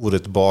vad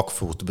ordet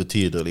bakfot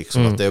betyder.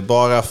 Liksom. Att det är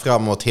bara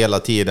framåt hela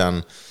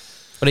tiden.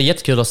 Och det är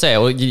jättekul att se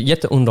och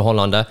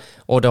jätteunderhållande.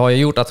 Och det har ju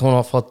gjort att hon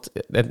har fått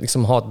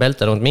liksom, ha ett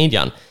bälte runt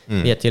midjan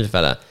i ett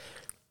tillfälle.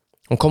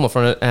 Hon kommer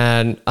från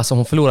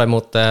hon förlorade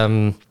mot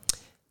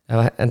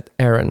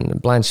Aaron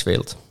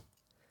Blanchfield.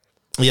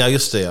 Ja,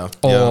 just det, ja.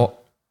 Och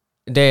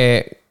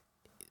det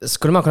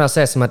skulle man kunna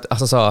säga som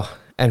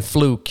en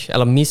fluk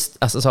eller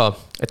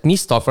ett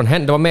misstag från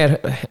henne. Det var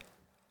mer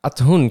att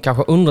hon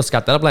kanske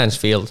underskattade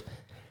Blanchfield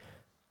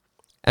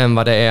än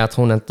vad det är att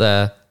hon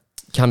inte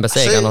kan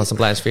besegra någon som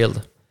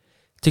Blanchfield.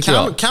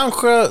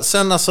 Kanske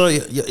sen,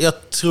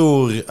 jag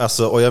tror,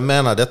 och jag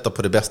menar detta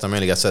på det bästa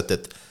möjliga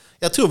sättet.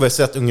 Jag tror vi har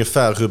sett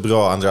ungefär hur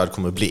bra Andrade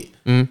kommer bli.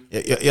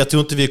 Jag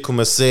tror inte vi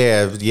kommer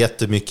se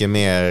jättemycket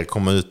mer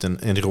komma ut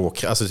en rå,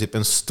 alltså typ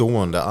en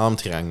stående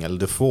armtriangel.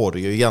 Det får du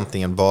ju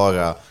egentligen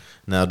bara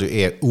när du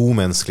är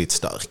omänskligt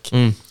stark.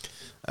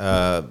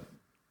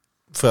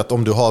 För att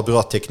om du har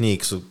bra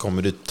teknik så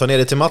kommer du ta ner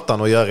det till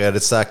mattan och göra det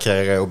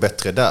säkrare och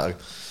bättre där.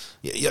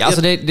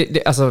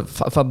 Alltså,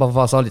 för att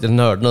vara så lite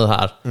nörd nu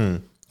här.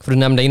 För du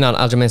nämnde innan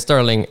Aljamain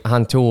Sterling,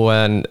 han tog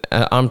en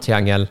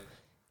armtriangel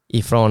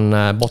ifrån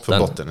botten. Från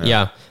botten,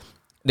 ja.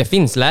 Det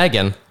finns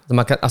lägen där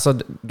man kan, alltså,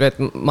 du vet,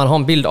 man har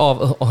en bild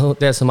av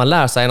det som man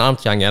lär sig en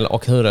armtriangel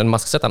och hur man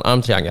ska sätta en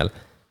armtriangel.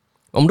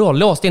 Om du har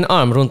låst din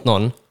arm runt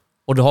någon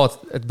och du har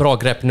ett bra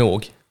grepp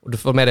nog och du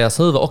får med deras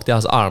huvud och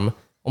deras arm,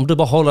 om du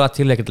bara håller det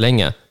tillräckligt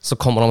länge så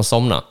kommer de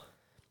somna.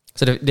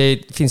 Så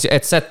det finns ju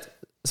ett sätt,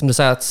 som du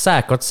säger, ett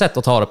säkert sätt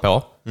att ta det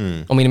på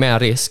och minimera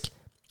risk.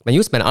 Men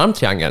just med en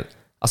armtriangel,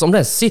 alltså om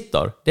den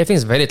sitter, det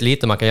finns väldigt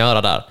lite man kan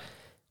göra där.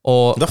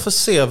 Och varför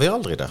ser vi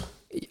aldrig det?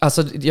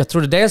 alltså, jag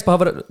tror det dels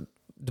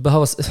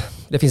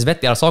det finns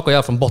vettigare saker att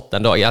göra från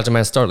botten då, i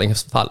Aljamain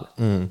Sterlings fall.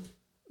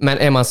 Men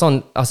är man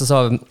sån, alltså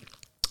så,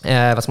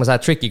 vad ska man säga,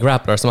 tricky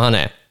grappler som han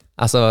är,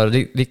 alltså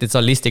riktigt så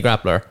listig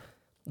grappler,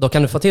 då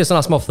kan du få till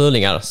sådana små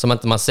fulingar som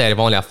inte man ser i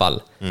vanliga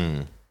fall.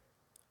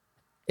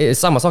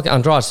 Samma sak i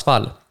Andrades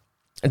fall.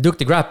 En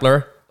duktig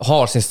grappler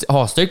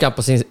har styrkan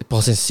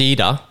på sin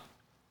sida,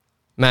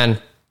 men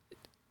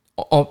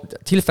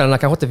tillfällena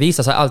kanske inte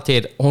visar sig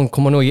alltid. Hon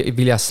kommer nog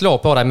vilja slå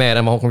på dig mer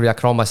än vad hon kommer vilja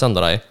krama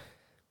sönder dig.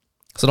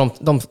 Så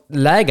de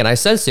lägena är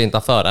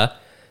sällsynta för det.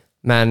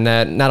 Men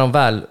när de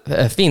väl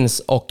finns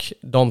och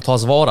de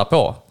tas vara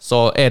på,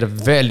 så är det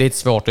väldigt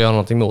svårt att göra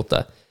någonting mot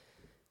det.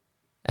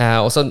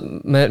 Och så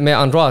med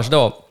Andrade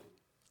då,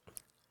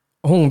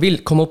 hon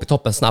vill komma upp i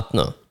toppen snabbt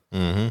nu.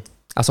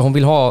 Alltså hon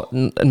vill ha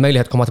en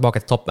möjlighet att komma tillbaka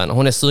till toppen.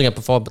 Hon är sugen på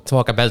att få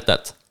tillbaka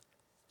bältet.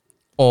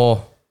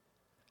 Och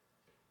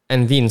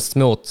en vinst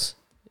mot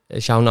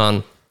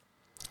Xiaonan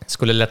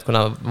skulle lätt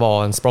kunna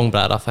vara en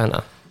språngbräda för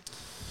henne.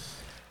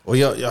 Och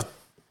jag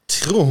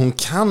tror hon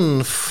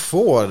kan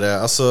få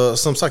det. Alltså,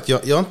 som sagt,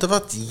 jag har inte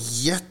varit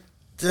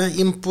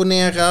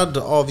jätteimponerad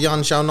av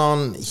Yan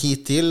Xiaonan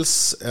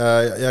hittills.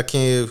 Jag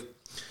kan ju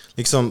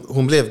liksom,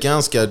 hon blev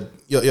ganska,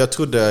 jag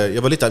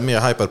var lite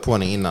mer hypad på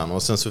henne innan,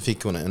 och sen så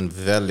fick hon en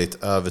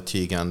väldigt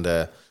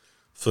övertygande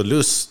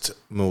förlust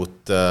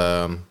mot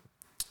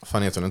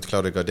fan heter hon inte,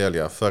 Claudia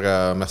Gardelia,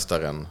 förra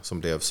mästaren som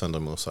blev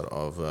söndermosad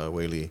av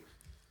Weili.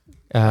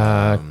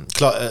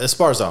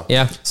 Esparza.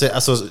 Yeah. Så,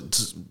 alltså,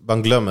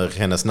 man glömmer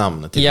hennes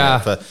namn till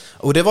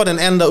och det var den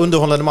enda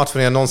underhållande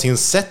matchen jag någonsin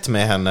sett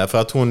med henne, för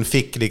att hon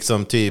fick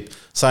liksom typ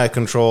side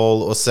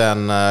control och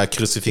sen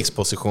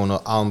krucifixposition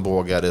och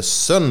armbågade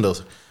sönder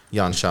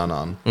Yan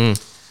Xiaonan.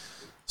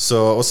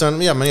 Så, och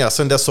sen,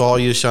 sen dess så har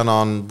ju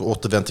Xiaonan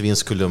återvänt till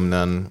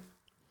vinstkolumnen.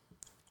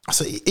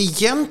 Alltså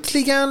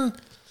egentligen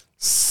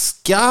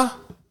ska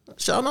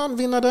Xiaonan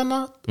vinna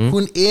denna.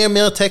 Hon är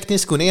mer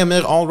teknisk, hon är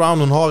mer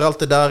allround, hon har allt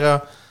det där.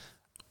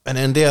 Men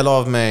en del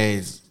av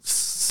mig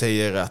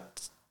säger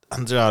att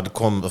Andrade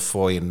kommer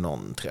få in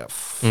någon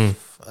träff.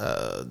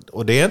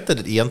 Och det är inte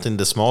egentligen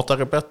det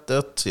smartare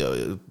bettet. Jag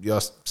är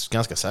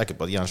ganska säker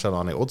på att Yan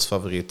Xiaonan är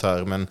oddsfavorit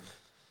här, men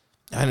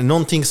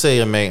någonting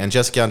säger mig en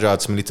Jessica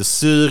Andrade som är lite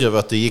sur över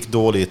att det gick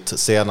dåligt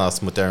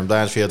senast mot Erin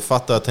Blanchfield.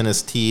 Fattar att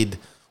hennes tid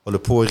håller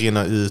på att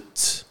rinna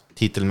ut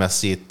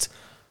titelmässigt.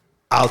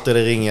 Allt är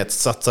det ringet,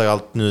 satsar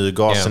allt nu,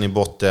 gasen i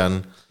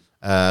botten,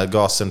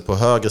 gasen på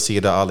höger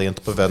sida, alla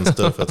inte på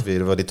vänster, för att det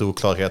var lite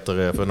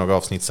oklarheter för några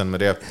avsnitt sen med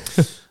det.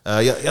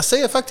 Jag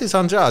säger faktiskt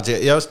Andrade,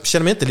 jag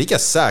känner mig inte lika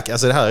säker,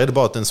 alltså det här är det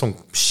bara en sån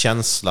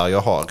känsla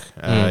jag har.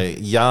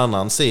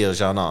 Hjärnan säger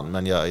Xiaonan,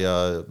 men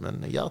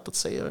hjärtat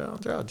säger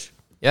Andrade.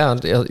 Ja,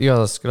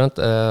 jag skulle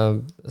inte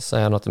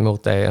säga något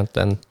emot det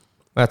egentligen.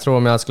 Jag tror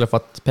om jag skulle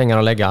fått pengar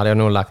att lägga hade jag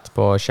nog lagt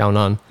på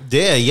Xiaonan.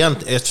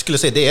 Jag skulle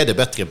säga det är det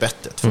bättre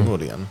bettet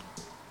förmodligen.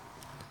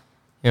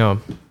 Ja.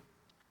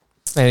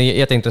 Det är en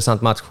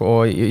jätteintressant match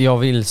och jag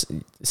vill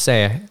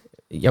se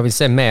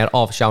mer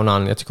av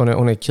Xiaonan. Jag tycker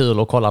hon är kul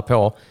att kolla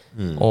på.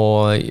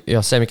 Och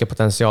jag ser mycket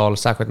potential,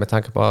 särskilt med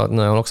tanke på att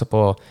nu är hon också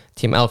på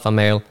Team Alpha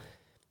Male.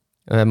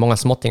 Många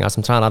småttingar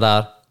som tränar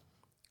där.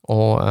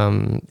 Och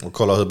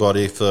kolla hur bra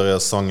det gick för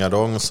Song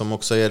Yadong som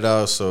också är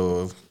där,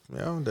 så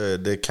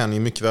det kan ju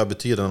mycket väl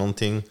betyda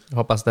någonting. Jag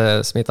hoppas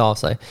det smittar av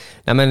sig.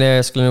 Nej, men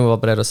jag skulle nog vara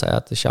beredd att säga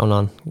att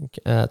Xiaonan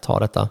tar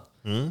detta.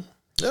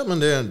 Ja, men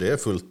det är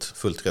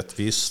fullt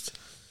rättvist.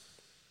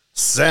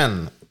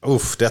 Sen,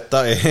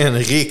 detta är en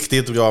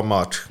riktigt bra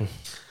match.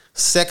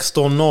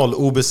 16-0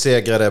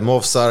 obesegrade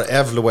Movsar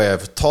Evloev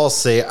tar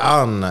sig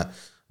an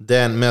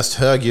den mest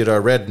högljudda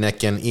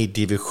rednecken i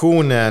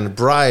divisionen,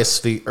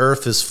 Bryce the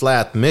Earth is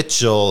Flat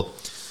Mitchell,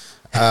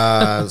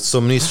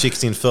 som nyss fick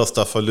sin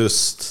första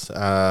förlust.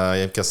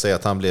 Jag kan säga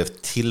att han blev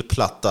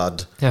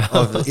tillplattad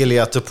av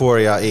Ilia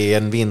Topuria i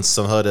en vinst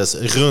som hördes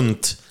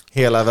runt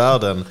hela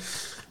världen.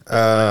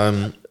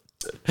 Den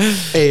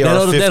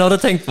har du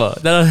tänkt på?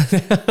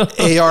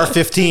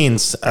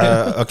 AR-15s.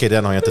 Okej,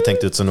 den har jag inte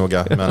tänkt ut så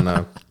noga. Men,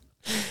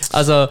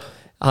 alltså,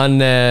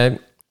 han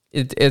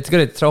Jag tycker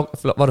det är tråkigt.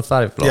 Var du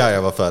färdig? Förlåt. Ja,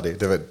 jag var färdig.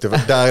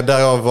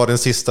 Därav var den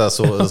sista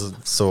så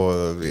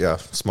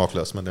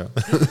smaklös. Men ja.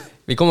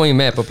 Vi kommer ju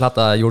med på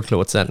platta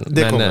jordklot sen.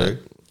 Det kommer vi.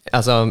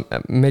 Alltså,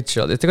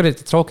 Mitchell, jag tycker det är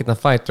lite tråkigt när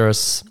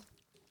fighters...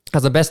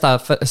 Alltså bästa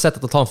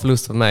sättet att ta en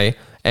förlust för mig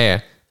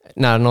är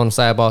när någon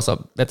säger bara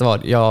så, vet du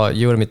vad, jag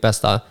gjorde mitt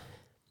bästa.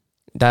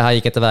 Det här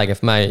gick inte vägen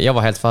för mig. Jag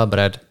var helt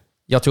förberedd.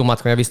 Jag tog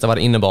matchen, jag visste vad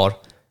det innebar.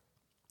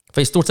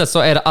 För i stort sett så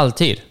är det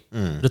alltid.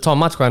 Du tar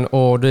matchen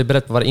och du är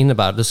beredd på vad det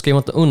innebär. Du skriver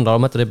inte under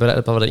om inte du är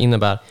beredd på vad det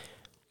innebär.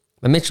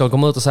 Men Mitchell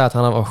kommer ut och säger att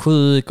han var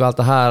sjuk och allt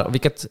det här,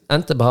 vilket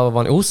inte behöver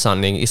vara en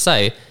osanning i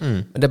sig.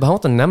 Men det behöver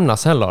inte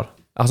nämnas heller.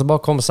 Alltså bara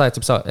komma och säga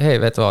typ så, hej,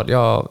 vet du vad,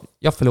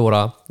 jag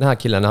förlorar den här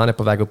killen när han är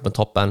på väg upp med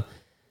toppen.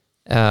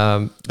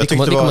 Vi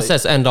kommer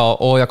ses en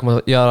dag och jag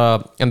kommer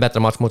göra en bättre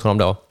match mot honom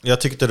då.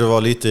 Jag tyckte det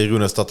var lite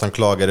ironiskt att han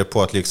klagade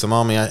på att liksom,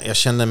 men jag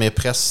kände mig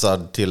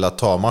pressad till att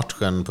ta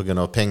matchen på grund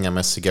av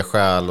pengamässiga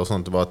skäl och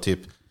sånt. Det var typ,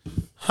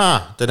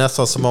 det är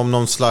nästan som om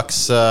någon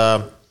slags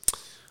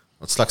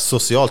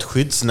socialt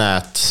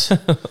skyddsnät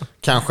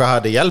kanske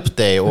hade hjälpt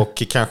dig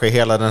och kanske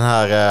hela den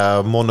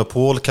här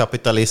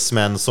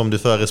monopolkapitalismen som du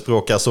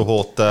förespråkar så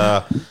hårt.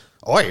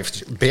 Oj,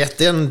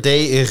 bet en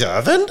dig i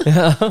röven?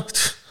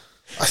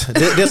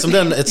 Det är som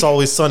den It's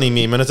Always Sunny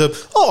meme, men typ,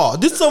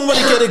 did somebody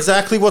get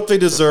exactly what they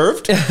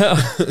deserved?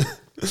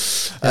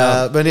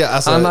 Men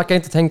alltså, han verkar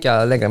inte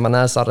tänka längre, man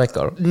näsan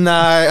räcker.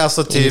 Nej,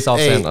 alltså typ,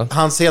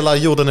 hans hela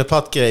jorden är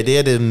platt-grej, det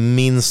är det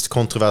minst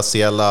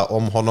kontroversiella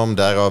om honom,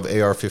 därav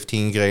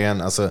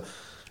AR-15-grejen. Alltså,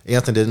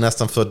 egentligen det är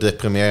nästan för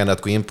deprimerande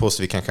att gå in på,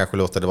 så vi kan kanske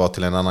låta det vara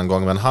till en annan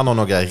gång. Men han har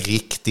några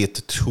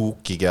riktigt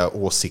tokiga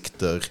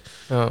åsikter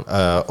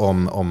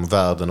om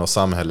världen och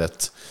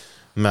samhället.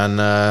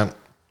 Men...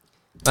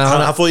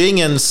 Han får ju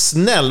ingen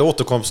snäll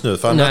återkomst nu,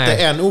 för han mötte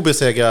en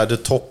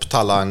obesegrad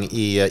topptalang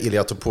i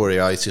Ilia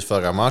Topuria i sin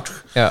förra match.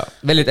 Ja,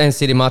 väldigt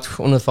ensidig match,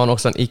 och nu får han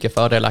också en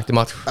icke-fördelaktig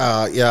match.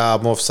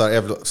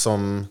 Movsar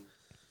som...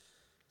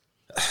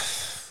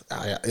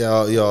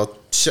 Jag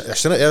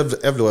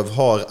känner Evloev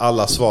har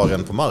alla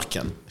svaren på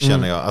marken,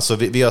 känner jag. Alltså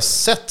vi har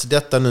sett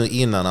detta nu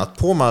innan, att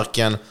på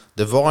marken,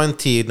 det var en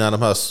tid när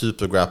de här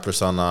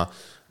supergrapplersarna,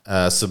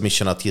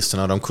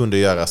 submission-artisterna, de kunde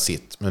göra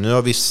sitt. Men nu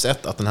har vi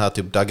sett att den här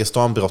typ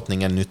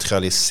Dagestan-brottningen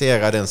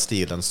neutraliserar den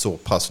stilen så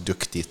pass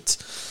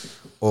duktigt.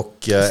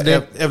 Och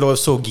Evloev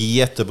såg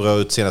jättebra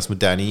ut senast med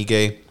Danny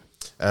Gay,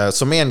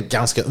 som är en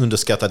ganska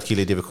underskattad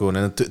kille i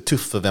divisionen,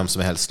 tuff för vem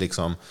som helst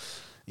liksom.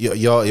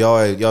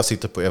 Jag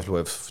sitter på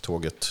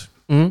Evloev-tåget.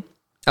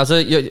 Alltså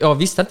jag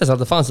visste inte så att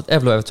det fanns ett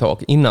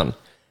Evloev-tåg innan.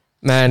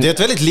 Men... Det är ett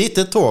väldigt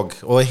litet tåg,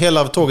 och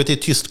hela tåget är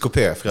tyst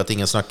kupé för att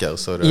ingen snackar.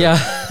 Så det...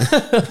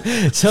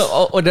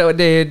 Ja, och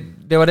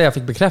det var det jag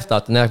fick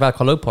bekräftat när jag väl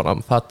kollade upp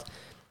honom. För att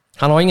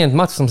han har ingen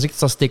match som riktigt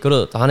så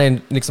sticker ut. Han är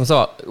liksom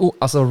så,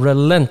 alltså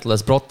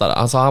relentless brottare.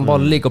 Alltså han bara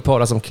ligger på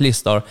det som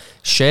klister.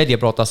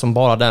 Kedjebrottare som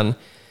bara den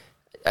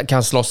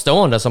kan slå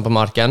stående som på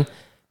marken.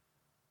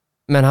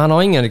 Men han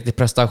har ingen riktig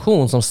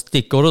prestation som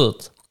sticker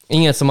ut.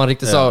 Inget som man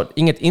riktigt sa,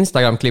 inget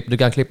Instagram-klipp du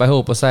kan klippa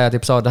ihop och säga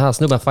typ så, den här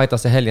snubben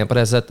fightas i helgen på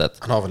det sättet.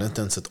 Han har väl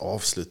inte ens ett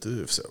avslut i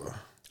UFC, va?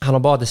 Han har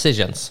bara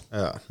decisions.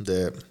 Ja,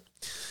 det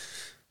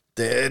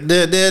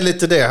är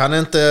lite det. Han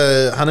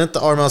är inte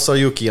Arman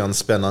Saryukian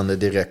spännande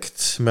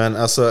direkt. Men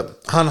alltså,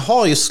 han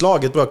har ju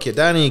slagit bra.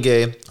 Danny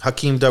Gay,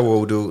 Hakeem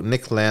Dawodu,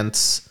 Nick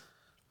Lentz,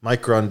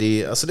 Mike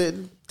Grundy. Alltså det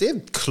är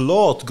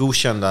klart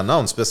godkända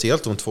namn,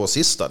 speciellt de två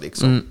sista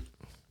liksom.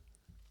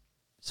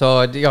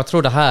 Så jag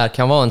tror det här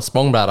kan vara en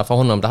språngbräda för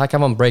honom. Det här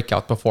kan vara en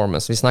breakout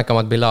performance. Vi snackar om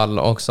att Bilal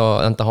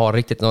också inte har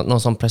riktigt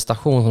någon sån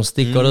prestation som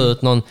sticker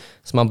ut. Någon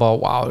som man bara,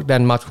 wow,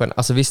 den matchen.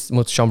 Alltså visst,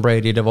 mot Sean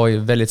Brady, det var ju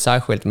väldigt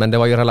särskilt. Men det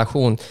var ju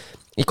relation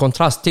i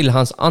kontrast till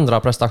hans andra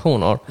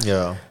prestationer.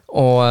 Ja.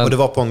 Och det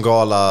var på en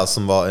gala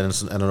som var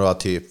en av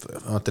typ,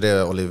 var inte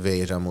det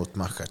Oliveira mot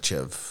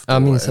Makhachev?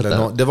 Jag minns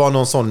inte. Det var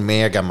någon sån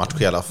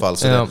megamatch i alla fall.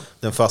 Så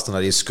den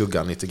fastnade i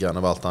skuggan lite grann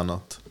av allt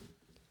annat.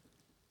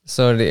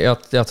 Så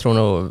jag tror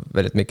nog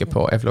väldigt mycket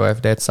på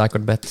Evloev. Det är ett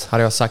säkert bet,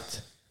 hade jag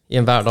sagt. I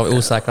en värld av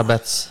osäkra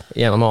bets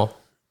i MMA.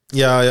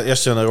 Ja, jag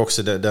känner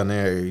också att den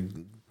är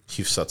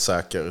hyfsat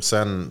säker.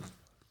 Sen,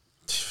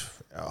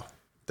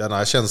 den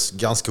här känns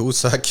ganska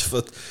osäker. För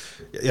att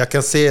jag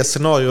kan se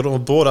scenarier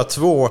om båda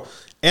två.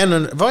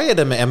 Vad är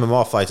det med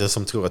MMA-fighters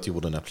som tror att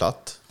jorden är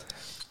platt?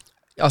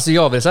 Alltså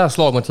jag vill säga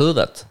slag mot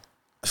huvudet.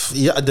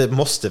 Ja, det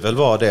måste väl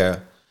vara det.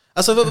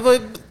 Alltså,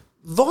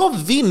 vad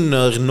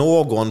vinner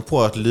någon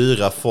på att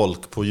lyra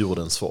folk på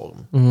jordens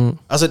form?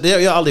 Alltså det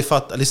jag aldrig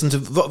fattat.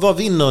 Liksom, vad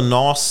vinner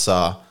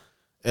NASA?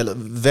 Eller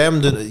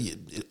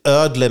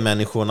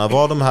ödlemänniskorna,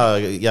 vad de här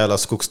jävla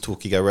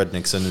skogstokiga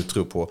rednecksen nu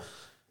tror på?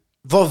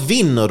 Vad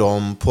vinner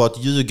de på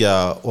att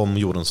ljuga om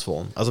jordens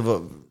form?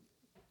 Alltså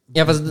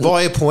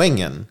vad är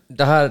poängen?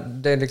 Det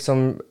är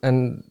liksom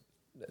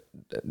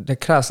det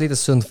krävs lite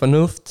sunt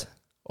förnuft.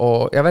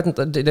 Och jag vet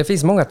inte, det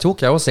finns många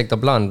tokiga åsikter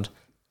bland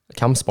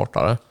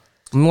kampsportare.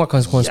 Många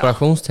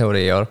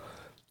konspirationsteorier.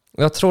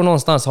 Jag tror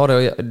någonstans har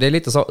det är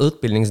lite så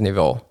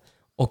utbildningsnivå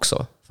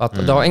också. För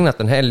att du har ägnat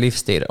en hel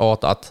livstid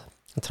åt att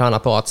träna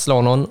på att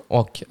slå någon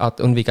och att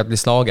undvika att bli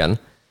slagen.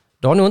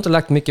 du har nog inte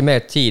lagt mycket mer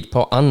tid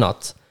på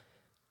annat.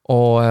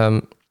 Och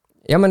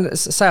ja, men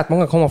säg att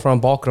många kommer från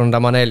en bakgrund där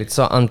man är lite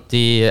så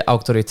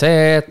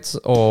anti-auktoritet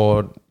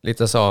och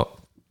lite så...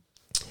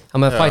 Ja,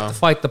 men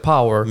fight the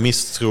power.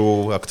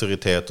 Misstro,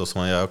 auktoritet och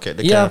sånt. Ja, okej,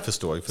 det kan jag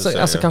förstå.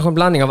 Alltså kanske en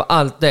blandning av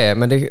allt det,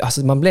 men det,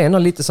 alltså, man blir ändå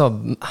lite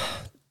så...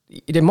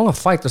 Det är många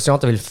fighters jag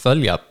inte vill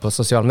följa på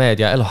social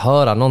media eller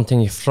höra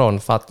någonting ifrån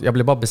för att jag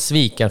blir bara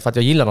besviken för att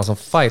jag gillar dem som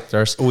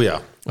fighters. Oh ja.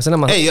 Och sen när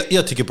man...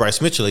 Jag tycker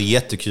Bryce Mitchell är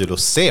jättekul att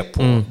se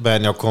på,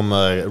 men jag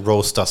kommer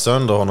roasta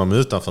sönder honom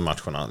utanför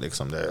matcherna.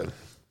 Liksom. Det...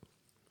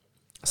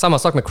 Samma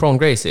sak med Kron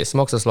Gracie som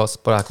också slåss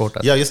på det här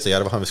kortet. Ja, just det. Ja,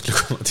 det var han vi skulle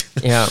komma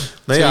till. Ja.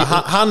 Men ja,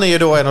 han är ju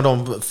då en av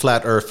de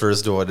flat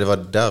earthers då. Det var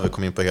där vi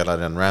kom in på hela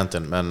den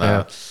ranten.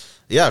 Men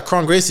ja,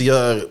 Kron Gracie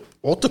gör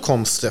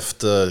återkomst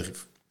efter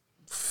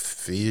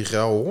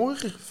 4 år,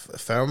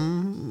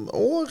 5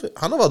 år.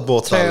 Han har varit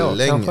borta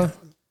länge. Kanske?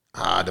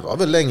 Det var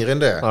väl längre än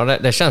det. Ja,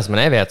 det känns som en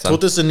evighet sen.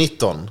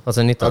 2019.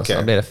 2019, okay.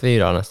 Så blir det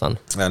 4 nästan.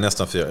 Ja,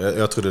 nästan 4.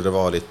 Jag trodde det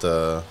var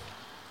lite...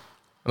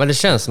 Men det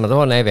känns som att det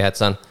var en evighet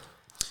sen.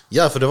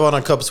 Ja, för det var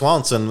när Cub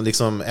Swanson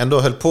liksom ändå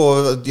höll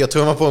på, jag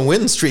tror han var på en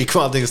win streak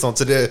och allting sånt,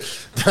 så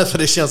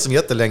det känns som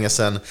jättelänge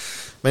sedan.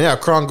 Men ja,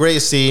 Kron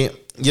Gracie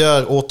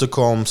gör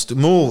återkomst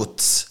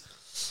mot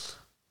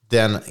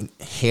den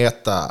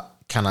heta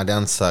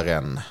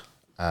kanadensaren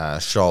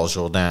Charles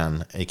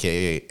Jourdain,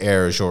 a.k.a.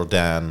 Air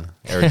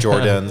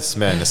Jordans,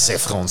 men c'est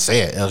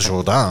français, Air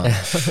Jourdain.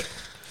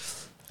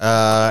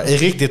 En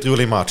riktigt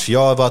rolig match. Jag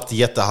har varit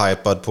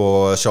jättehypad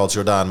på Charles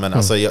Jourdain, men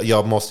alltså,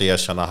 jag måste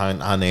erkänna,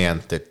 han är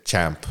inte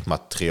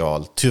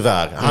champ-material.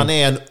 Tyvärr. Han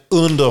är en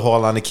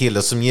underhållande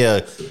kille som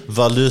ger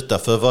valuta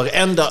för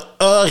varenda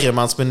öre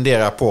man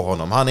spenderar på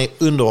honom. Han är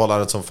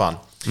underhållande som fan.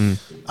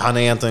 Han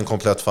är inte en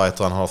komplett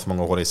fighter, han har för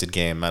många hål i sitt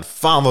game, men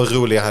fan vad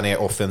rolig han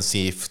är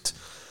offensivt.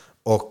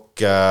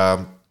 Och...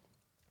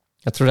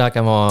 jag tror det här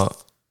kan vara...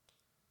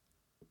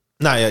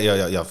 Nej,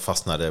 jag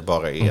fastnade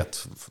bara i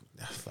ett...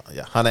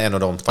 Ja, han är en av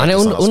de han är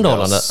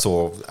underhållande.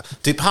 Så,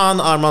 typ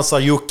han, Arman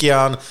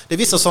Sarukian. Det är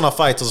vissa sådana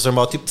fighters som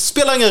bara typ,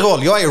 spelar ingen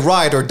roll, jag är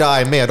ride or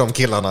die med de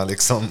killarna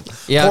liksom.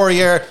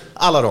 Warrior,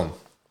 alla dem.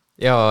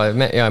 Jag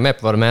är med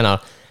på vad du menar.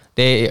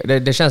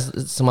 Det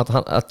känns som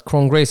att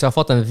Kron Gracie har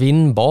fått en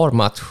vinnbar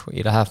match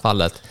i det här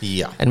fallet.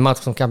 Ja. En match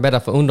som kan bädda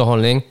för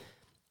underhållning,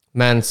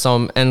 men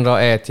som ändå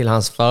är till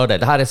hans fördel.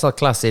 Det här är så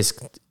klassisk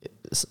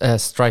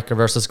striker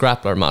versus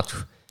grappler match.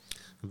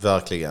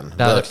 Verkligen.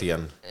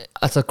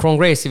 Alltså Kron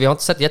Gracie, vi har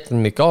inte sett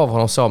jättemycket av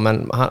honom så,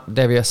 men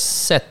det vi har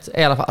sett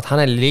är i alla fall att han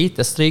är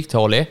lite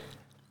stryktålig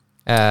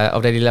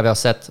av det lilla vi har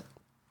sett.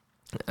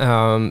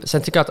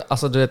 Sen tycker jag att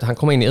alltså, du vet, han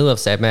kommer in i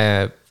UFC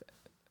med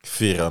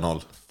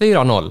 4-0.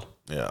 4-0.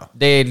 Yeah.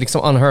 Det är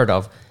liksom unheard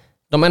of.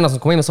 De enda som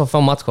kommer in med så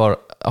få matcher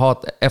har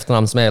ett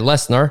efternamn som är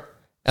Lesnar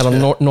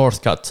eller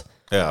Northcutt.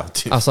 Ja,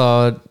 typ.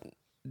 Alltså,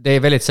 det är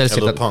väldigt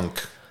sällsynt.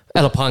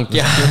 Eller Punk,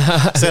 ja.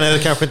 Sen är det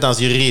kanske inte hans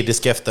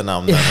juridiska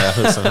efternamn.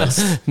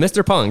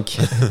 Mr. Punk.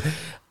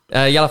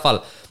 I alla fall.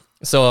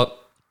 Så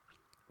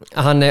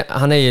han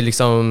är ju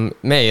liksom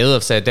med i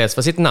UFC dels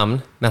för sitt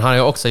namn, men han har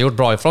ju också gjort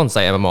bra ifrån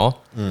sig i MMA.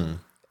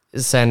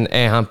 Sen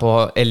är han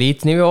på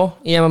elitnivå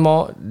i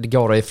MMA. Det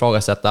går att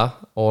ifrågasätta,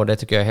 och det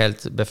tycker jag är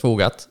helt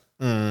befogat.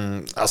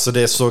 Alltså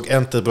det såg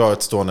inte bra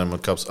ut stående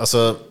mot Cubs.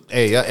 Alltså,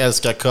 jag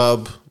älskar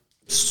Cub.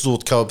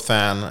 Stort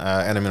Cub-fan.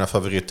 En av mina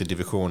favoriter i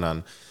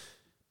divisionen.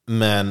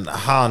 Men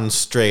han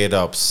straight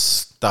up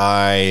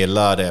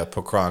stylade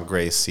på Kron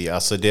Gracie.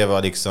 Alltså det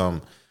var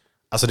liksom...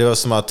 Alltså det var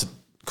som att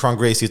Kron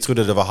Gracie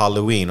trodde det var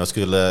Halloween och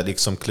skulle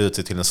liksom klä ut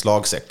sig till en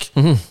slagsäck.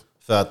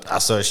 För att,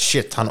 alltså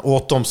shit, han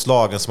åt de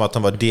slagen som att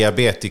han var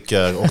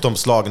diabetiker och de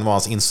slagen var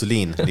hans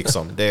insulin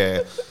liksom. Det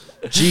är...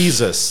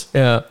 Jesus!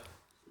 Ja.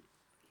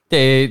 Det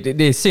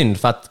är synd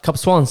för att Cub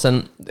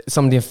Swanson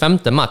som din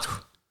 5:e match,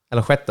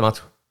 eller 6:e match,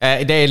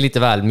 det är lite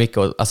väl mycket.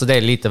 Alltså det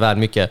är lite väl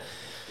mycket.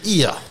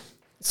 Ja.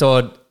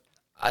 Så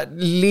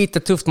lite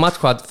tufft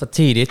matchad för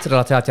tidigt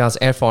relaterat till hans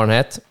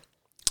erfarenhet.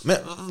 Men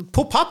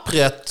på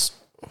pappret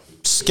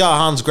ska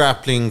hans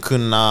grappling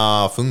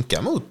kunna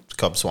funka mot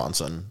Cub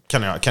Swanson,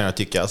 kan jag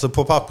tycka. Alltså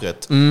på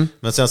pappret.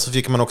 Men sen så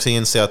fick man också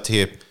inse att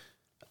typ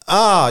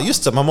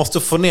just det, man måste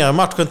få ner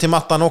matchen till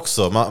mattan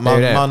också.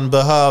 Man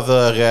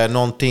behöver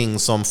någonting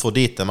som får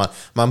dit det.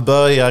 Man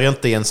börjar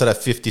inte i en sådär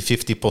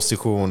 50-50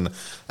 position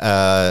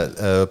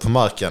på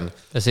marken.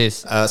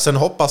 Precis. Sen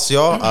hoppas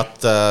jag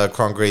att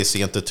Kron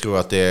Gracie inte tror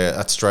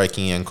att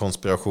striking är en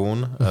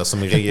konspiration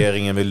som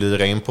regeringen vill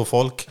lura in på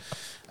folk.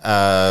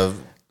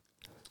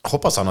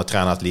 Hoppas han har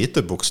tränat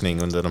lite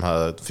boxning under de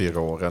här 4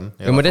 åren.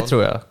 Jo, men det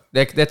tror jag.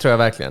 Det tror jag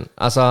verkligen.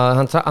 Alltså,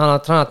 han har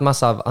tränat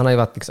massa. Han har ju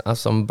varit liksom,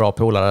 som bra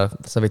polare.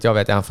 Så vitt jag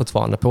vet är han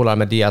fortfarande polare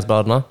med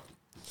Diaz-bröderna.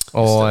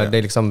 Och det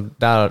är liksom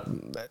där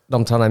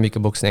de tränar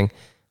mycket boxning.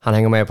 Han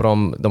hänger med på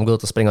dem. De går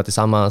ut och springer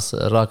tillsammans.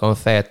 Röker en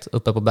fet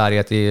uppe på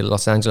berget i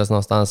Los Angeles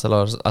någonstans.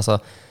 Eller, alltså,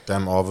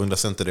 vem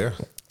avundas inte det?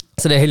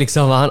 Så det är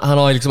liksom, han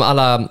har liksom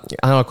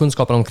han har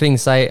kunskapen omkring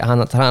sig.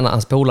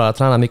 Hans polare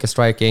tränar mycket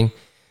striking.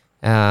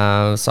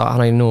 Så han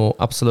har ju nog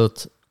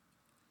absolut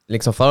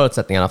liksom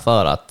förutsättningarna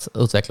för att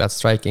utveckla ett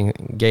striking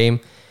game.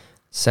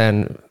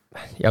 Sen,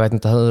 jag vet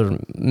inte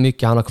hur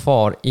mycket han har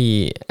kvar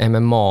i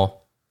MMA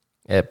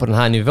på den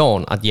här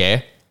nivån att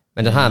ge.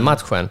 Men den här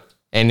matchen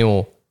är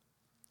nog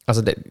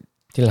alltså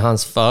till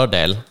hans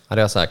fördel,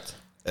 hade jag sagt.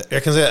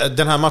 Jag kan säga att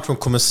den här matchen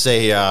kommer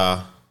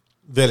säga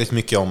väldigt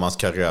mycket om hans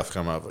karriär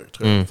framöver,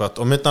 tror jag. För att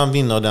om inte han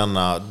vinner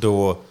denna,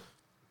 då...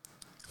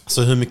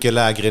 Så hur mycket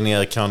lägre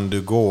ner kan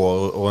du gå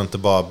och inte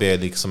bara bli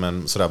liksom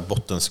en sådär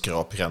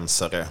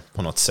bottenskraprensare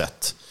på något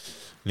sätt?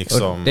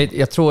 Liksom.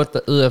 Jag tror att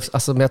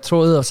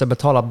UFC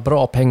betalar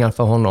bra pengar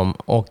för honom,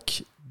 och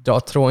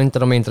jag tror inte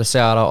de är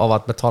intresserade av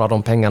att betala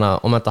de pengarna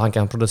om inte han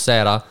kan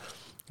producera.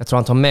 Jag tror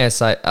han tar med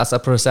sig, alltså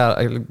producera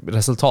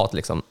resultat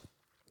liksom.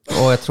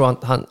 Och jag tror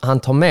att han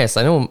tar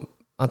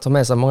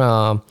med sig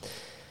många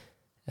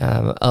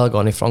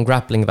ögon ifrån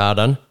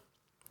grapplingvärlden.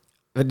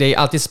 Det är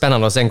alltid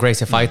spännande att se en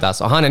Gracie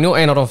fightas. Och han är nog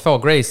en av de få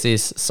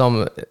Gracies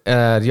som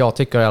jag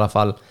tycker i alla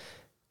fall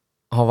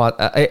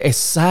är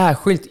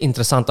särskilt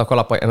intressant att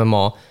kolla på i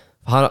MMA.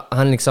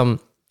 Han liksom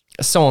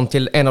son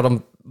till en av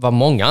de, vad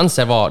många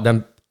anser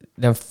var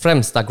den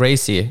främsta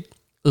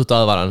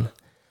Gracie-utövaren.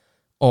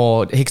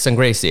 Och Hickson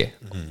Gracie.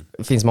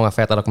 Det finns många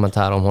feta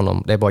dokumentärer om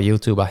honom. Det är bara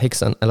YouTuber.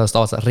 Hickson, eller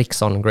stavas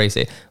Rickson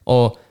Gracie.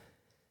 Och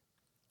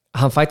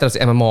han fightades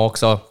i MMA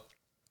också.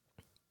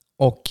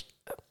 Och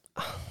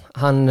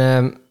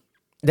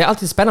det är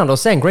alltid spännande att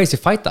se en Gracie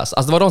fightas.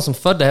 Alltså det var de som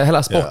födde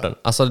hela sporten. Yeah.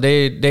 Alltså det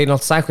är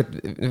något särskilt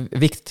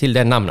vikt till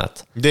det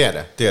namnet. Det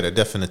är det.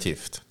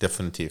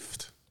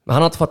 Definitivt. Men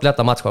han har inte fått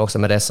lätta matcher också,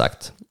 med det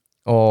sagt.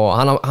 Och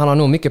han har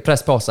nog mycket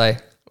press på sig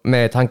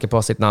med tanke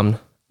på sitt namn.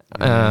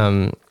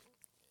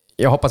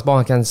 Jag hoppas bara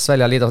han kan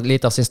svälja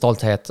lite av sin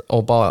stolthet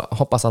och bara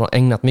hoppas han har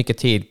ägnat mycket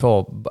tid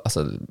på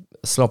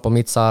slå på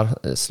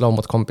mittsar, slå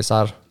mot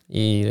kompisar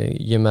i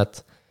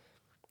gymmet.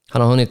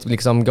 Han har hunnit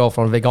liksom gå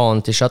från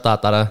vegan till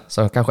köttätare,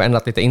 så han kanske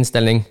ändrat lite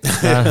inställning.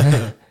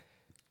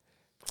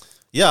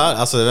 Ja,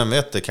 alltså vem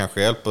vet, det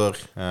kanske hjälper.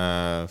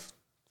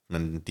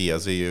 Men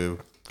Diaz är ju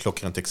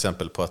klockrent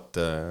exempel på att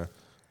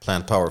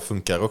plant power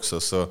funkar också.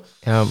 Så.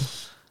 Ja.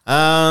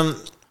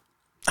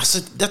 Alltså,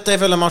 detta är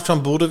väl en match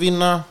han borde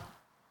vinna.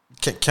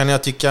 Kan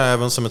jag tycka,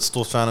 även som ett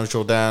stort fan av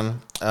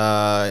Jordan.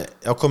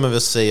 Jag kommer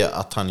väl säga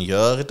att han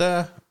gör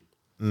det.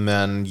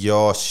 Men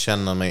jag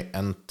känner mig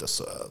inte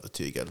så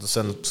övertygad.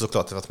 Sen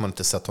såklart att man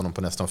inte sett honom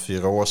på nästan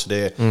 4 år. Så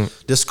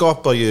det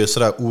skapar ju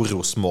sådär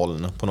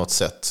orosmoln på något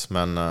sätt.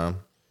 Men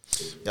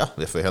ja,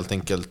 det får helt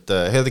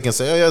enkelt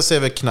säga. Jag ser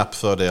väl knapp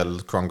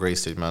fördel Kron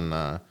Gracie.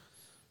 Men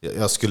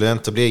jag skulle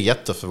inte bli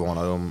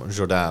jätteförvånad om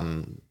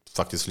Jordan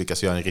faktiskt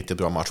lyckas göra en riktigt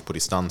bra match på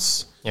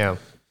distans. Ja.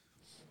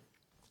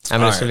 Ja,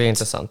 men det skulle bli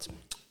intressant.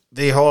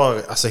 Vi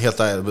har, alltså helt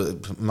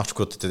ärligt,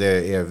 matchkortet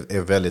det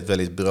är väldigt,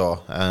 väldigt bra.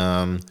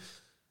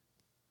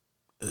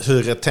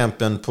 Hur är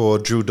tempen på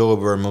Drew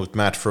Dober mot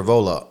Matt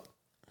Frevola?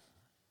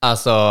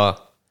 Alltså,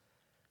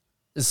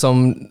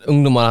 som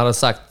ungdomar hade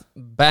sagt,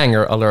 banger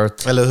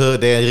alert. Eller hur?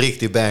 Det är en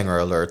riktig banger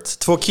alert.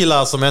 2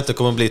 killar som inte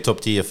kommer bli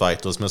topp 10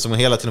 fighters, men som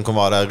hela tiden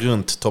kommer vara där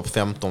runt topp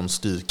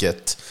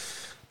 15-stuket.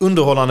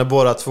 Underhållande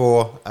båda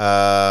två.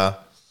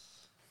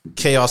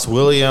 Chaos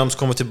Williams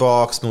kommer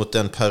tillbaks mot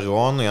en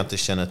peruan jag inte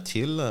känner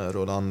till,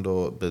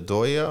 Rolando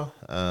Bedoya.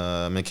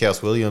 Men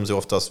Chaos Williams är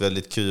oftast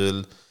väldigt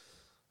kul.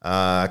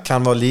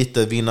 Kan vara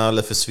lite vinna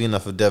eller försvinna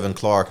för Devin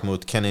Clark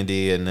mot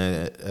Kennedy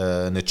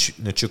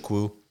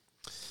Nchukwu.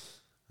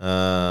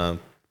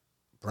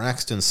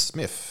 Braxton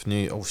Smith.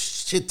 Oh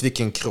shit,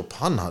 vilken kropp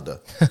han hade.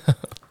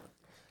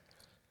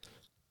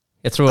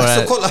 Jag tror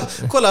alltså,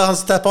 kolla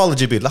hans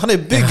Tapology-bild. Han är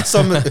byggd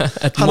som...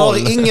 han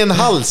har ingen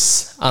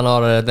hals. Han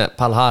har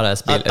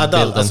Palhares bilden.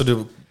 Alltså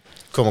du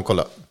kommer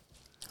kolla.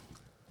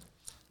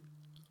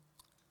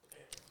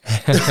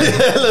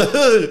 Eller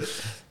hur?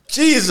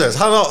 Jesus,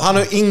 han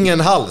har ingen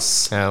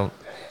hals. Ja.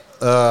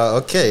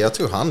 Okej, jag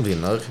tror han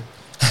vinner.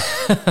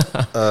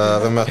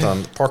 Vem möter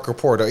han? Parker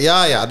Porter.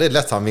 Ja, det är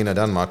lätt han vinner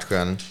den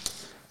matchen.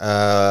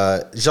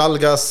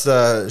 Jalgas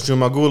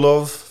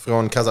Jumagulov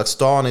från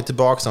Kazakstan är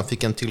tillbaka. Han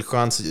fick en till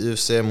chans i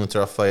UFC mot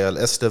Rafael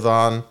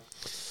Estevan.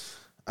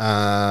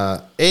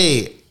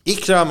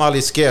 Ikram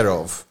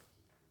Aliskerov.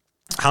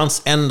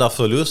 Hans enda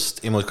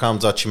förlust emot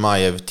Khamzat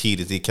Chimaev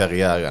tidigt i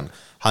karriären.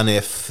 Han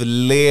är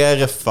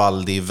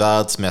flerfaldig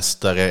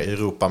världsmästare,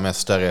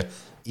 Europamästare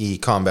i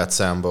combat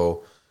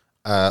sambo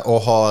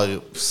och har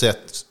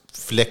sett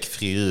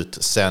fläckfri ut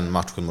sen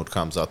matchen mot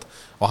Khamzat.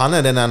 Och han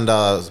är den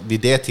enda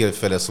vid det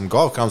tillfället som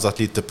gav Khamzat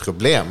lite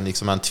problem.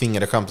 Liksom han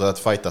tvingade Khamzat att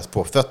fightas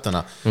på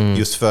fötterna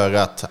just för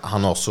att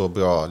han har så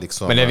bra...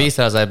 Liksom, men det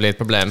visade sig bli ett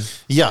problem.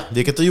 Ja,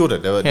 vilket det gjorde.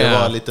 Det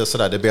var lite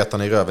sådär, det bet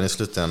han i röven i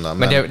slutändan.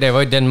 Men det var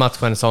ju den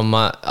matchen som...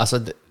 Alltså,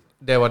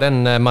 det var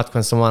den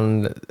matchen som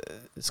man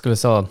skulle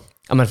så...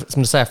 Ja, men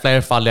som du säger,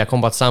 flerfaldiga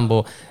combat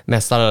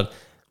sambo-mästare.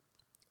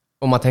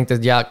 Och man tänkte,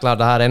 jäklar,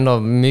 det här är ändå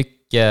mycket...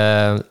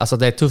 Alltså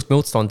det är tufft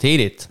motstånd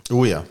tidigt.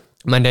 Oh ja.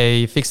 Men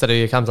det fixade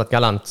ju Khamzat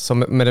galant. Så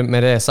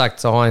med det sagt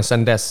så har han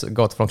sedan dess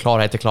gått från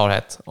klarhet till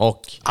klarhet.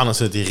 Och han har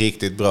sett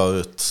riktigt bra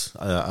ut,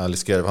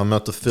 Aliskerov. Han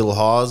möter Phil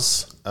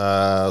Haas,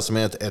 som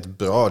är ett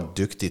bra,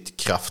 duktigt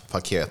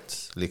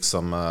kraftpaket.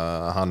 Liksom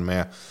han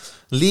med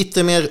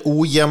Lite mer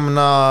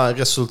ojämna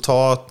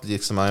resultat.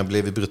 Liksom han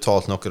blev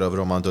brutalt knockad över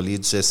dem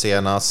Andolidze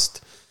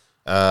senast.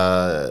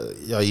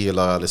 Jag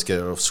gillar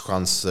Aliskerovs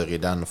chanser i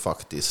den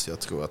faktiskt. Jag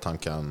tror att han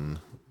kan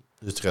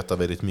uträtta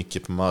väldigt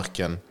mycket på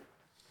marken.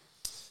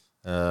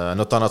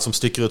 Något annat som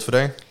sticker ut för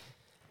dig?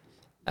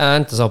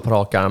 Inte så på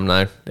rak arm,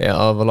 nej. Det är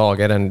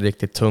överlag är en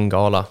riktigt tung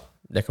gala.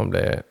 Det kommer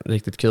bli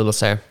riktigt kul att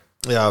se.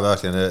 Ja,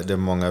 verkligen. Det är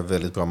många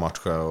väldigt bra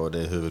matcher och det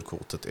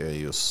huvudkortet är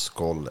ju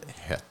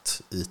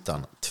skållhett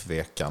utan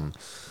tvekan.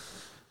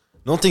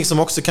 Någonting som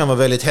också kan vara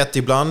väldigt hett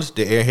ibland,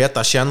 det är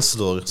heta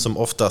känslor som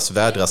oftast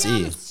vädras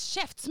i.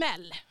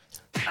 Käftsmäll.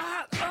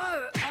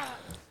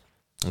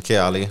 Okej,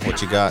 Ali,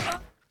 what you got?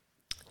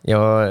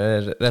 Jag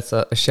är rätt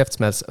så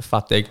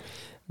käftsmällsfattig.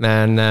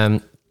 Men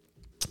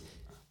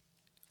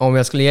om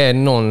jag skulle ge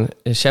någon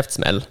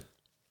käftsmäll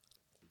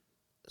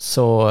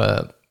så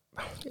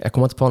jag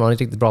kommer inte på någon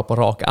riktigt bra på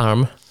rak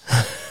arm.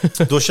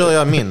 Då kör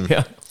jag min.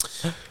 Ja.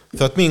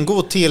 För att min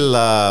går till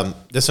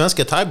det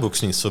svenska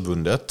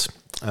thaiboxningsförbundet.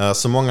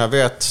 Som många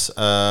vet,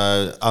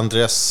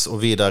 Andres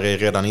och Vidar är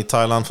redan i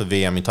Thailand för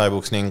VM i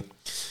thaiboxning.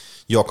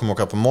 Jag kommer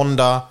åka på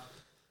måndag.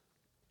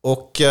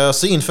 Och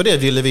så inför det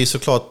ville vi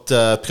såklart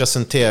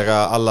presentera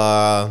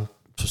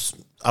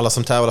alla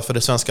som tävlar för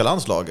det svenska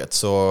landslaget.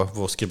 Så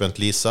vår skribent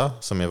Lisa,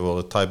 som är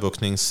vår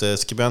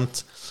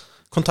thaiboxningsskribent,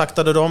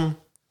 kontaktade dem.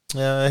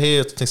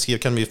 Hej,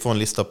 kan vi få en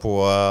lista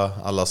på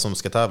alla som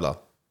ska tävla?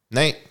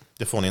 Nej,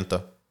 det får ni inte.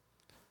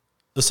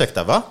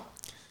 Ursäkta, va?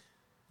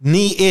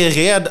 Ni är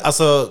red.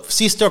 Alltså,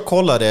 sist jag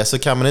kollade så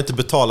kan man inte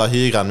betala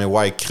hyran med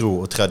White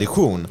Crew och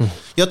tradition.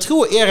 Jag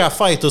tror era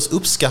fighters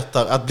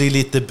uppskattar att bli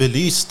lite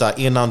belysta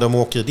innan de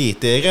åker dit.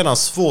 Det är redan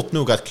svårt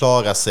nog att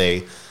klara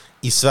sig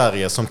i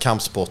Sverige som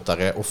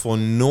kampsportare och få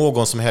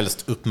någon som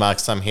helst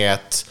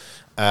uppmärksamhet,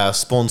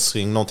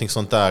 sponsring, någonting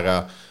sånt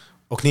där.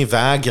 Och ni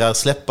vägrar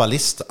släppa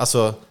listan.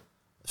 Alltså,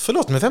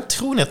 förlåt, men vem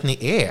tror ni att ni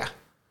är?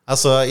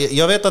 Alltså,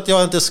 jag vet att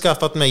jag inte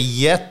skaffat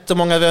mig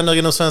jättemånga vänner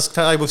inom svensk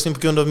thaiboxning på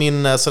grund av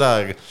min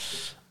sådär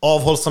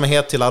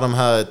avhållsamhet till alla de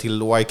här,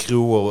 till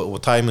Y-crew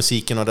och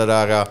thai-musiken och det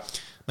där.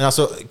 Men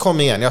alltså,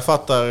 kom igen, jag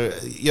fattar,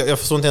 jag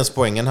förstår inte ens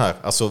poängen här.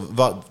 Alltså,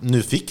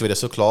 nu fick vi det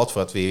såklart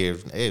för att vi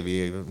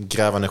är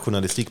grävande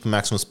journalistik på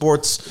Maximum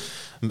Sports.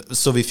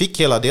 Så vi fick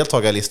hela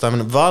deltagarlistan,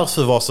 men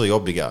varför var så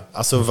jobbiga?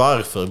 Alltså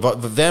varför?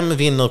 Vem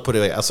vinner på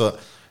det? Alltså,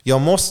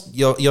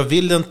 jag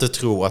vill inte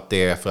tro att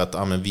det är för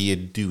att vi är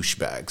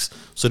douchebags.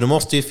 Så det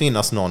måste ju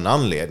finnas någon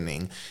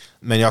anledning.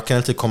 Men jag kan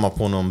inte komma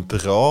på någon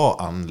bra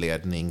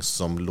anledning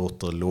som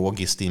låter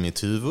logiskt i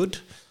mitt huvud.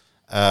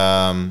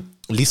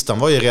 Listan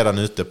var ju redan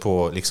ute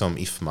på liksom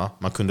IFMA.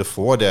 Man kunde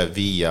få det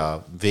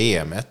via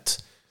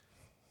VM:et.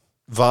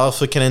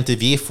 Varför kan inte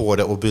vi få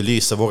det och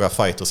belysa våra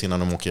fighters innan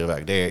de åker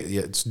iväg? Det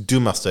är det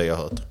dummaste jag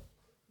har hört.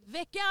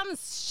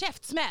 Veckans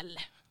käftsmäll.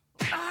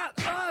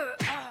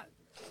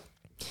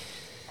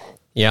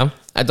 Ja,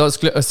 då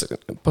skulle,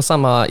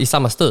 i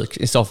samma stuk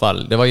i så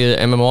fall. Det var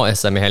ju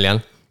MMA-SM i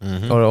helgen.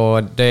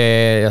 Och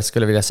det jag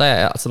skulle vilja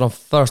säga, alltså de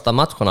första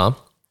matcherna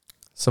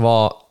så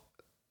var,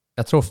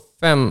 jag tror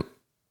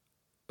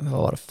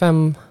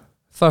 5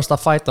 första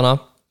fighterna,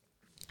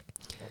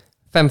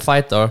 5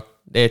 fighter,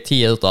 det är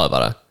 10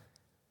 utövare.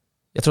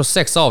 Jag tror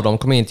 6 av dem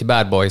kom in till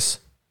Bad Boys.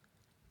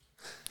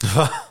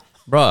 Va?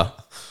 Bra.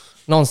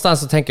 Någonstans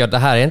så tänker jag att det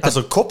här är inte...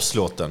 Alltså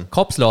kopslåten.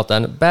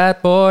 Kopslåten. Bad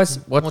Boys,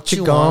 what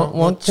you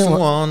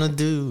wanna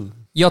do.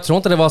 Jag tror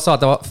inte det var så att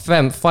det var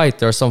 5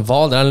 fighters som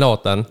valde den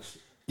låten.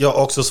 Jag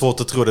har också svårt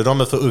att tro det.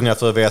 De är för unga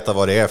för att veta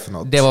vad det är för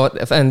något. Det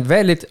var en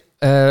väldigt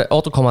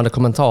återkommande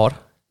kommentar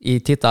i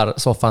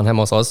tittarsoffan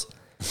hemma hos oss.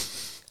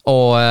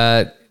 Och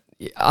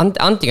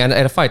antingen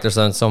är det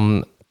fightersen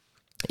som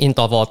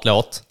inte har valt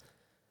låt,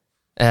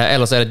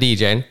 eller så är det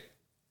DJn.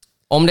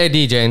 Om det är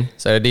DJn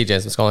så är det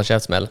DJn som ska ha en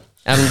käftsmäll.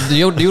 Du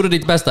gjorde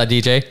ditt bästa,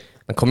 DJ.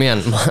 Men kom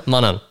igen,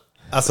 mannen.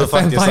 Alltså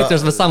 5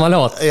 fighters med samma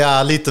låt.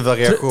 Ja, lite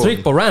variation.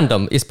 Tryck på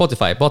random i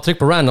Spotify. Bara tryck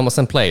på random och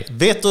sen play.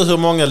 Vet du hur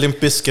många Limp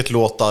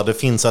Bizkit-låtar det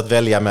finns att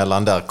välja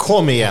mellan där?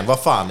 Kom igen, vad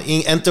fan.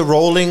 Inte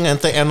Rolling,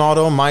 inte en av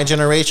dem, My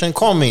Generation.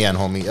 Kom igen,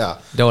 homie. Ja.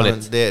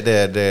 Dåligt.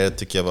 Det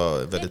tycker jag var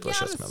väldigt bra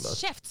käftsmäll där.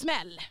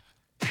 Käftsmäll.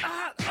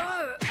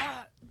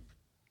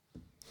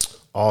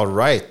 All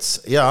right.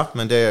 Ja,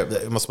 men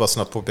jag måste bara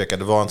snabbt påpeka.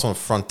 Det var en sån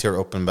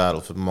Frontier Open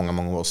Battle för många,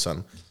 många år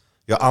sedan.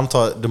 Jag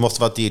antar det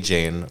måste vara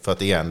DJ:n för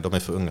att igen, de är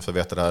för unga för att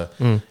veta det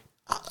här.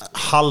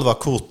 Halva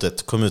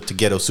kortet kom ut till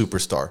Ghetto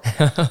Superstar.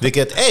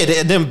 Vilket, det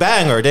är en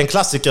banger, det är en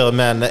klassiker,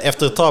 men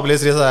efter ett tag blir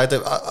det så här,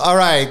 typ, all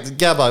right,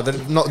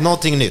 grabbar,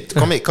 någonting nytt.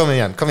 Kom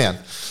igen.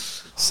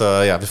 Så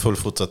ja, vi får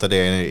fortsätta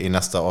det i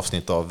nästa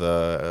avsnitt av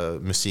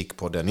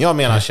musikpodden. Jag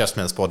menar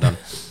Käftsmällspodden.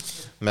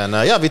 Men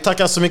ja, vi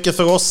tackar så mycket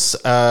för oss.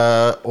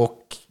 Och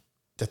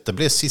detta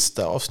blir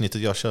sista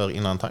avsnittet jag kör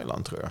innan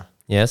Thailand, tror jag.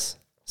 Yes.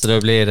 Så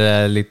då blir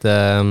det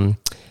lite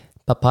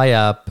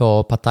papaya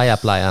på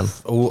Pattaya-playan.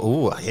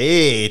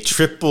 Hej!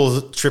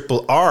 Triple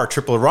R,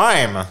 triple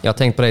rhyme. Jag har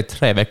tänkt på det i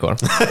 3 veckor.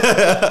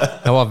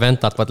 Jag har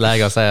väntat på ett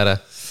läge att säga det.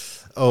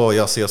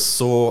 Jag ser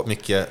så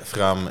mycket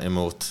fram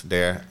emot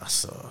det.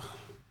 Alltså,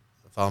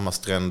 varma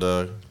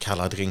stränder,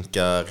 kalla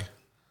drinkar,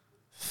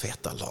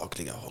 feta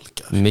lagliga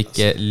holkar.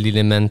 Mycket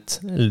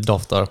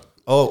lillement-doftar.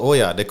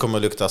 Ja, det kommer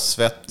lukta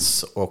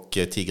svett och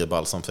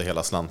tigerbalsam för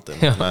hela slanten.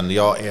 Ja. Men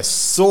jag är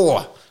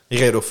så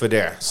redo för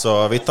det.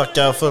 Så vi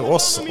tackar för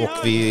oss och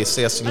vi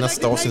ses i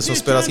nästa avsnitt som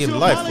spelas in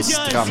live på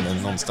stranden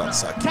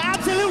någonstans här.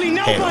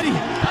 Hej då.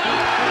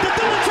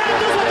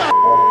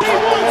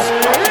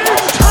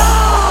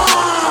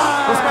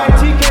 This guy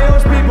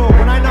TKOs people.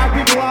 When I knock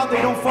people out,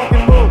 they don't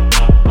fucking move.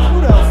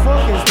 Who the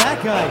fuck is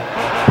that guy?